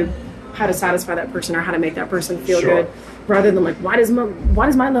know how to satisfy that person or how to make that person feel good, rather than like, why does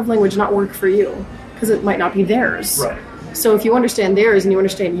my love language not work for you? Because it might not be theirs. Right. So if you understand theirs and you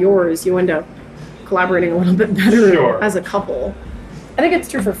understand yours, you end up collaborating a little bit better as a couple. I think it's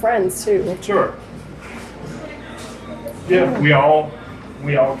true for friends too. Sure. Yeah, we all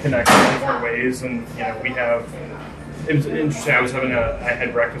connect in different ways, and we have. It was interesting. I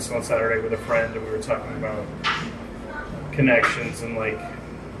had breakfast on Saturday with a friend, and we were talking about connections and like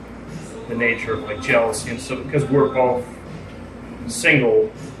the nature of like jealousy and stuff, because we're both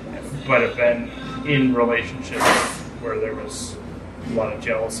single, but have been in relationships where there was a lot of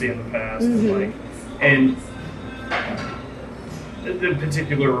jealousy in the past, and the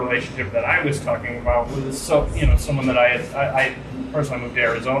particular relationship that I was talking about was someone that I personally moved to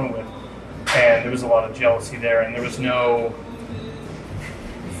Arizona with, and there was a lot of jealousy there, and there was no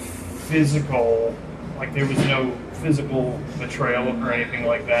physical betrayal or anything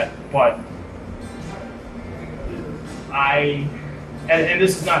like that, but and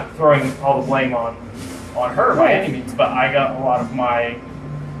this is not throwing all the blame on her by any means, but I got a lot of my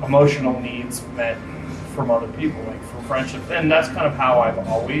emotional needs met from other people, like for friendship, and that's kind of how I've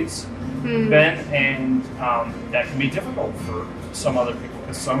always been, and that can be difficult for some other people,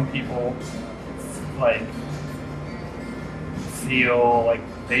 because some people like feel like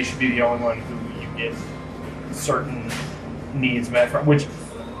they should be the only one who you get certain needs met from, which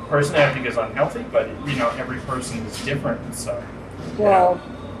personally I think is unhealthy, but every person is different, so. Well,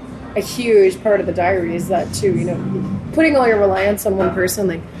 a huge part of the diary is that too, you know, putting all your reliance on one person.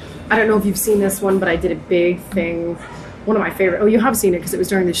 Like, I don't know if you've seen this one, but I did a big thing. One of my favorite, you have seen it because it was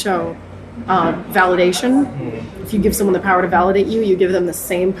during the show, validation. If you give someone the power to validate you, you give them the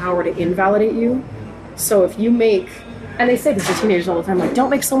same power to invalidate you. So if you make, and they say this to teenagers all the time, like, don't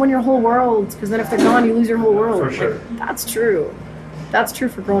make someone your whole world, because then if they're gone, you lose your whole world. For sure. Like, that's true. That's true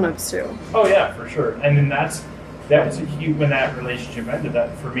for grown-ups too. Oh yeah, for sure. And then that was a huge, when that relationship ended,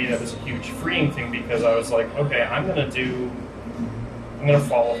 that for me, that was a huge freeing thing, because I was like, okay, I'm going to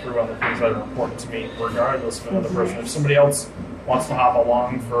follow through on the things that are important to me, regardless of another person. If somebody else wants to hop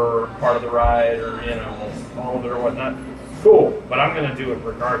along for part of the ride, or, you know, all of it or whatnot, cool, but I'm going to do it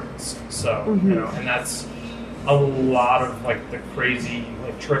regardless. So, you know, and that's a lot of, like, the crazy,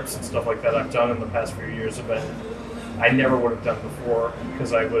 like, trips and stuff like that I've done in the past few years have been, I never would have done before,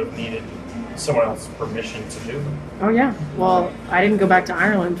 because I would have needed someone else's permission to do it. Oh yeah. Well, I didn't go back to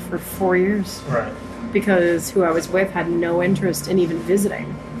Ireland for 4 years. Right. Because who I was with had no interest in even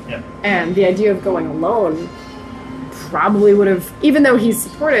visiting. Yeah. And the idea of going alone probably would have, even though he's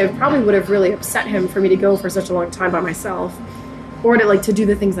supportive, probably would have really upset him for me to go for such a long time by myself, or to do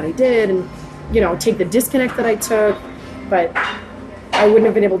the things that I did, and, you know, take the disconnect that I took. But I wouldn't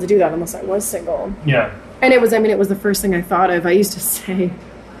have been able to do that unless I was single. Yeah. And it was the first thing I thought of. I used to say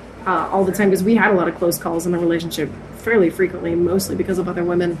all the time, because we had a lot of close calls in the relationship fairly frequently, mostly because of other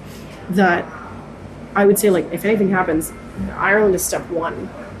women, that I would say, like, if anything happens, Ireland is step one.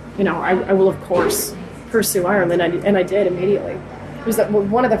 You know, I will, of course, pursue Ireland, and I did immediately. It was that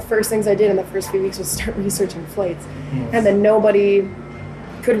one of the first things I did in the first few weeks was start researching flights. And then nobody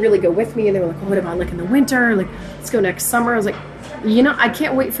could really go with me, and they were like, well, what about, like, in the winter? Like, let's go next summer. I was like, you know, I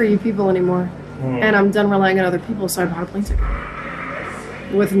can't wait for you people anymore. And I'm done relying on other people, so I bought a plane ticket.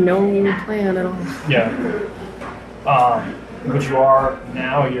 With no plan at all. Yeah. But you are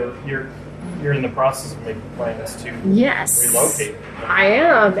now, you're in the process of making plans to relocate. I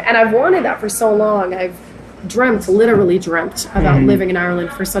am, and I've wanted that for so long. I've literally dreamt about living in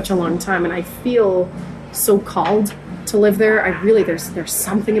Ireland for such a long time, and I feel so called to live there. There's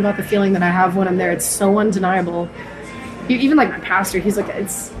something about the feeling that I have when I'm there. It's so undeniable. Even like my pastor, he's like,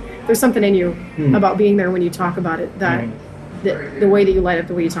 there's something in you about being there when you talk about it, that the way that you light up,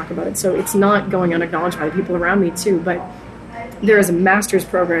 the way you talk about it. So it's not going unacknowledged by the people around me too, but there is a master's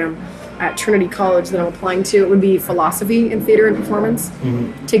program at Trinity College that I'm applying to. It would be philosophy in theater and performance.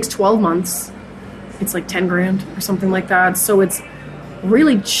 It takes 12 months. It's like 10 grand or something like that. So it's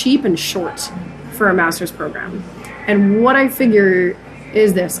really cheap and short for a master's program. And what I figure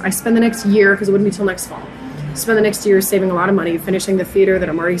is this: I spend the next year, because it wouldn't be till next fall, spend the next year saving a lot of money, finishing the theater that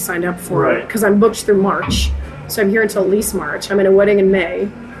I'm already signed up for, because I'm booked through March. So I'm here until at least March. I'm in a wedding in May.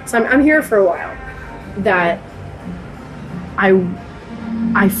 So I'm here for a while. That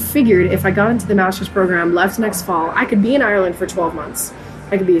I figured if I got into the master's program, left next fall, I could be in Ireland for 12 months.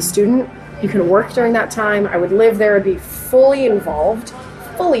 I could be a student. You can work during that time. I would live there. I'd be fully involved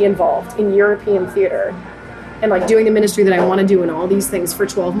in European theater, and like doing the ministry that I want to do and all these things for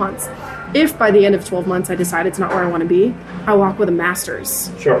 12 months. If by the end of 12 months I decide it's not where I want to be, I walk with a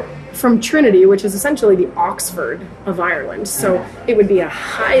master's. Sure. From Trinity, which is essentially the Oxford of Ireland. So it would be a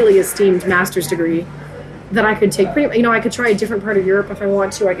highly esteemed master's degree that I could take I could try a different part of Europe if I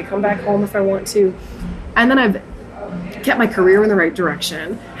want to. I could come back home if I want to. And then I've kept my career in the right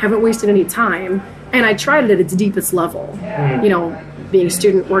direction, haven't wasted any time, and I tried it at its deepest level. You know, being a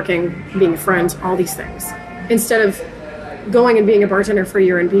student, working, being a friend, all these things. Instead of going and being a bartender for a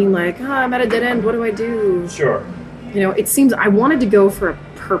year and being like, I'm at a dead end, what do I do? Sure. You know, it seems I wanted to go for a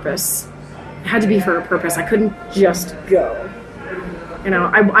purpose. It had to be for a purpose. I couldn't just go. You know,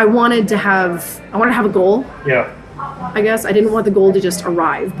 I wanted to have a goal. Yeah. I guess I didn't want the goal to just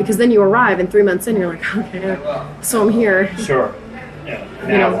arrive, because then you arrive and 3 months in you're like, okay, so I'm here. Sure. Yeah. Now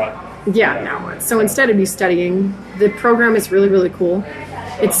you know, what? Yeah, now what? So instead of me studying, the program is really, really cool.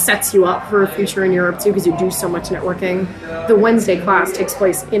 It sets you up for a future in Europe too, because you do so much networking. The Wednesday class takes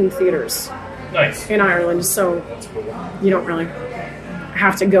place in theaters. Nice. In Ireland, so That's cool. you don't really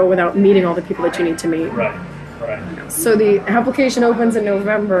have to go without meeting all the people that you need to meet. Right. So the application opens in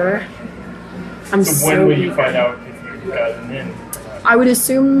November. So when will you find out if you've gotten in? I would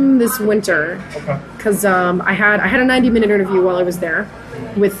assume this winter. Okay. Because I had a 90-minute interview while I was there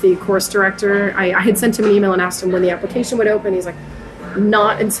with the course director. I had sent him an email and asked him when the application would open. He's like,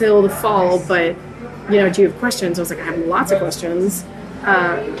 not until the fall, but do you have questions? I was like, I have lots of questions.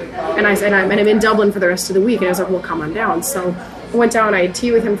 And I said, I'm in Dublin for the rest of the week. And I was like, well, come on down. So I went down, I had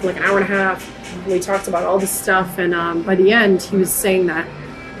tea with him for like an hour and a half. We talked about all this stuff. And by the end, he was saying that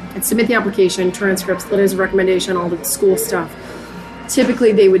I'd submit the application, transcripts, letters of recommendation, all the school stuff,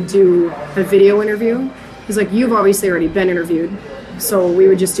 typically they would do a video interview. He's like, you've obviously already been interviewed. So we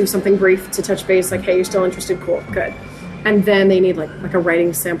would just do something brief to touch base, like, hey, you're still interested? Cool, good. And then they need like a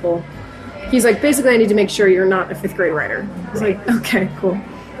writing sample. He's like, basically, I need to make sure you're not a 5th grade writer. I was like, okay, cool.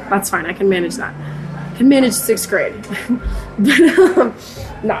 That's fine. I can manage that. I can manage 6th grade. But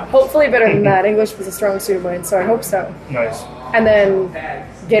no, hopefully better than that. English was a strong suit of mine, so I hope so. Nice. And then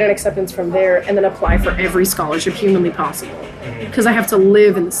get an acceptance from there, and then apply for every scholarship humanly possible. Because I have to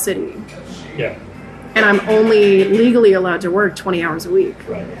live in the city. Yeah. And I'm only legally allowed to work 20 hours a week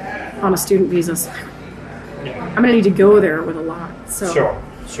on a student visa. So I'm going to need to go there with a lot. So.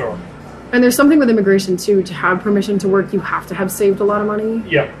 Sure. And there's something with immigration, too. To have permission to work, you have to have saved a lot of money.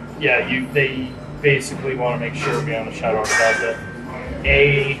 Yeah. They basically want to make sure, beyond a shadow of a doubt, that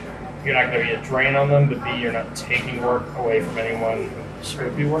A, you're not going to be a drain on them, but B, you're not taking work away from anyone who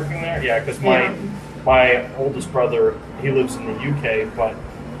should be working there. Yeah, because my oldest brother, he lives in the UK, but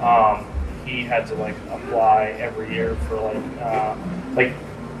he had to like apply every year for like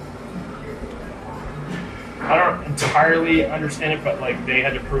I don't entirely understand it, but like they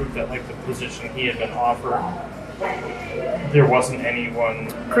had to prove that like the position he had been offered, there wasn't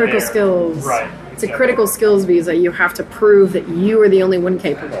anyone critical there. Skills. Right. It's a critical skills visa. You have to prove that you are the only one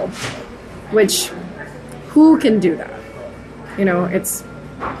capable. Which, who can do that? You know, it's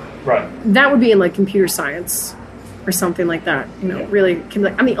right. That would be in like computer science or something like that. You know, really can be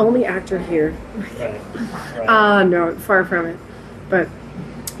like, I'm the only actor here. Right. No, far from it. But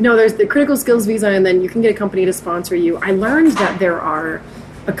no, there's the critical skills visa, and then you can get a company to sponsor you. I learned that there are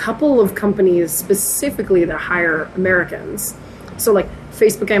a couple of companies specifically that hire Americans. So like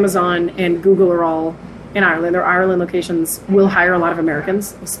Facebook, Amazon, and Google are all in Ireland. Their Ireland locations will hire a lot of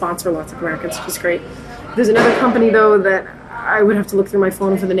Americans, will sponsor lots of Americans, which is great. There's another company, though, that I would have to look through my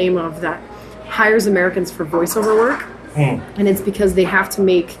phone for the name of that hires Americans for voiceover work. And it's because they have to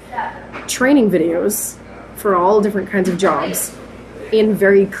make training videos for all different kinds of jobs in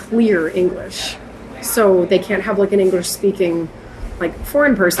very clear English. So they can't have like an English speaking like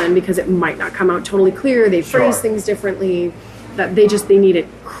foreign person because it might not come out totally clear. They phrase things differently. That they need it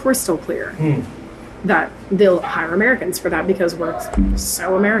crystal clear. That they'll hire Americans for that because we're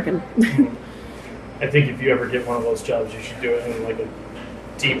so American. I think if you ever get one of those jobs, you should do it in like a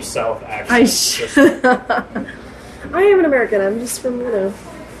deep South accent. I am an American. I'm just from,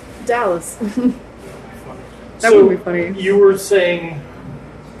 Dallas. That would be funny. You were saying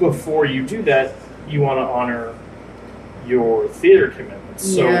before you do that, you want to honor your theater commitments.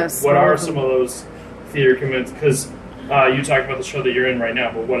 So yes, what are some of those theater commitments? Because you talked about the show that you're in right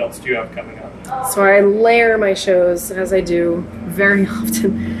now, but what else do you have coming up? So I layer my shows, as I do very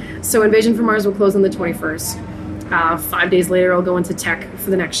often. So Invasion from Mars will close on the 21st. 5 days later, I'll go into tech for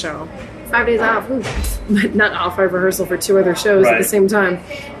the next show. 5 days off. But not off. I rehearsal for 2 other shows at the same time.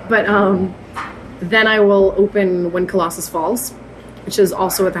 But then I will open When Colossus Falls, which is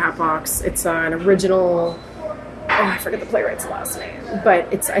also at the Hatbox. It's an original... I forget the playwright's last name.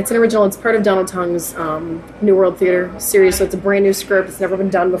 But it's an original. It's part of Donald Tung's New World Theater series. So it's a brand new script. It's never been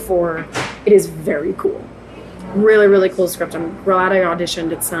done before. It is very cool. Really, really cool script. I'm glad I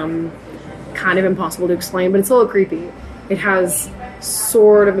auditioned. It's kind of impossible to explain, but it's a little creepy. It has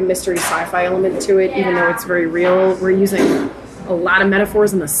sort of a mystery sci-fi element to it, even though it's very real. We're using a lot of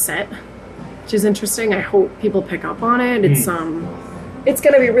metaphors in the set, which is interesting. I hope people pick up on it. It's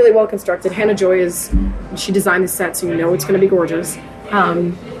going to be really well constructed. Hannah Joy she designed the set, so you know it's going to be gorgeous.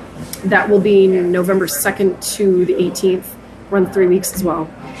 That will be November 2nd to the 18th, run 3 weeks as well.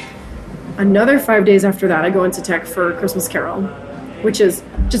 Another 5 days after that, I go into tech for Christmas Carol, which is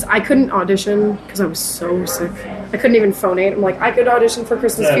just, I couldn't audition because I was so sick. I couldn't even phonate. I'm like, I could audition for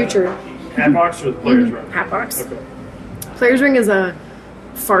Christmas Future. Hatbox or the Players Ring? Hatbox. Okay. Players Ring is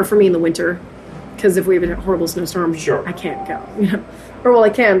far for me in the winter because if we have a horrible snowstorm, I can't go. Or well, I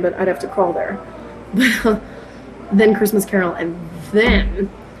can, but I'd have to crawl there. Then Christmas Carol, and then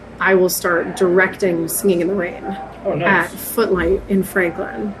I will start directing Singing in the Rain at Footlight in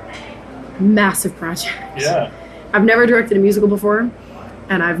Franklin. Massive project. Yeah. I've never directed a musical before,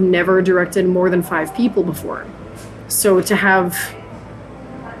 and I've never directed more than 5 people before. So to have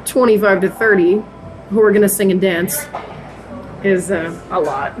 25 to 30 who are going to sing and dance is a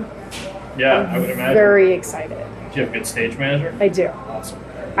lot. Yeah, I would imagine. Very excited. Do you have a good stage manager? I do. Awesome.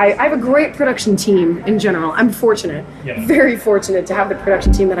 I have a great production team in general. I'm fortunate, very fortunate to have the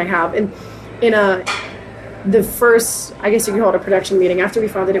production team that I have. And in the first, I guess you could call it a production meeting, after we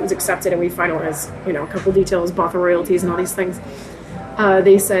found that it was accepted and we finalized, a couple details, bought the royalties and all these things,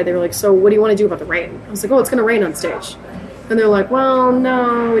 they were like, so what do you want to do about the rain? I was like, it's going to rain on stage. And they're like, well,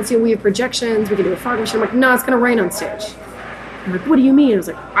 no, we have projections, we can do a fog machine. I'm like, no, it's going to rain on stage. I'm like, what do you mean? I was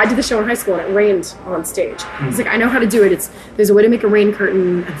like, I did the show in high school and it rained on stage. He's like, I know how to do it. There's a way to make a rain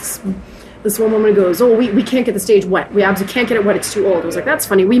curtain. This one woman goes, oh, we can't get the stage wet. We absolutely can't get it wet. It's too old. I was like, that's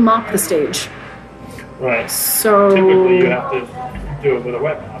funny. We mop the stage. Right. So typically you have to do it with a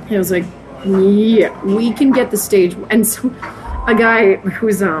wet mop. I was like, yeah, we can get the stage. And so a guy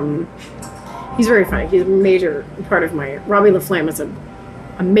who's, he's very funny. He's a major part of Robbie LaFlamme is an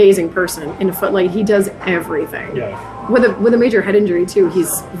amazing person in Footlight. He does everything. Yeah. With a major head injury too.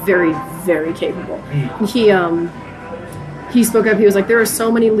 He's very, very capable. He spoke up. He was like, there are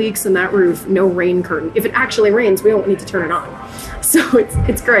so many leaks in that roof. No rain curtain. If it actually rains, we don't need to turn it on. So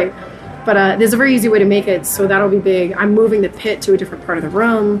it's great. But there's a very easy way to make it, so that'll be big. I'm moving the pit to a different part of the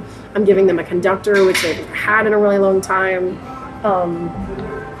room. I'm giving them a conductor, which they've had in a really long time.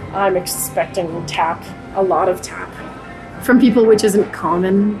 I'm expecting a lot of tap from people, which isn't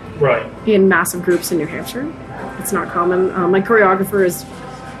common in massive groups in New Hampshire. It's not common. My choreographer is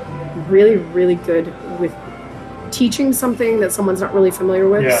really, really good with teaching something that someone's not really familiar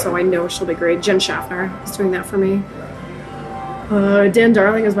with, so I know she'll be great. Jen Schaffner is doing that for me. Dan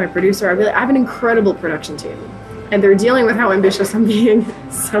Darling is my producer. I have an incredible production team, and they're dealing with how ambitious I'm being.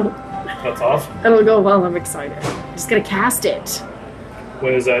 So that's awesome. It'll go well. I'm excited. Just gonna cast it.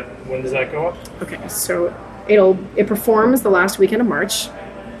 When does that go up? Okay, so it performs the last weekend of March.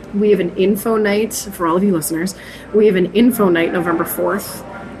 We have an info night for all of you listeners. We have an info night November 4th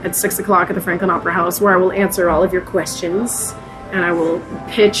at 6 o'clock at the Franklin Opera House, where I will answer all of your questions and I will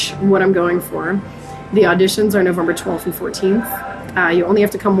pitch what I'm going for. The auditions are November 12th and 14th. You only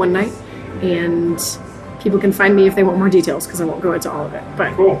have to come one night, and people can find me if they want more details, because I won't go into all of it.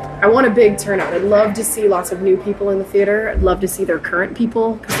 But cool. I want a big turnout. I'd love to see lots of new people in the theater. I'd love to see their current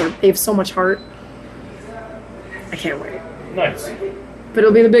people, because they have so much heart. I can't wait. Nice. But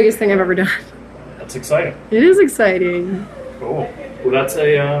it'll be the biggest thing I've ever done. That's exciting. It is exciting. Cool. Well, I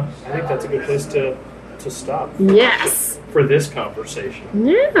think that's a good place to stop. Yes. For this conversation.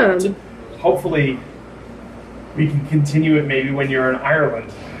 Yeah. So hopefully we can continue it maybe when you're in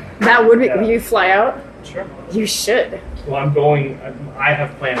Ireland. That would be. Will you fly out? Sure. You should. Well, I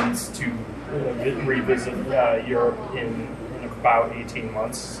have plans to revisit Europe in about 18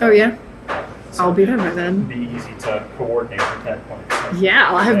 months. Oh, yeah? So I'll be there by then. It'd be easy to coordinate at that point. So. Yeah,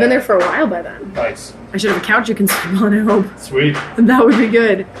 I'll have been there for a while by then. Nice. I should have a couch you can sleep on, I hope. Sweet. That would be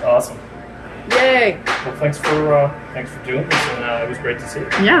good. Awesome. Yay. Well, thanks for doing this, and it was great to see you.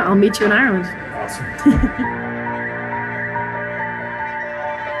 Yeah, I'll meet you in Ireland. Awesome.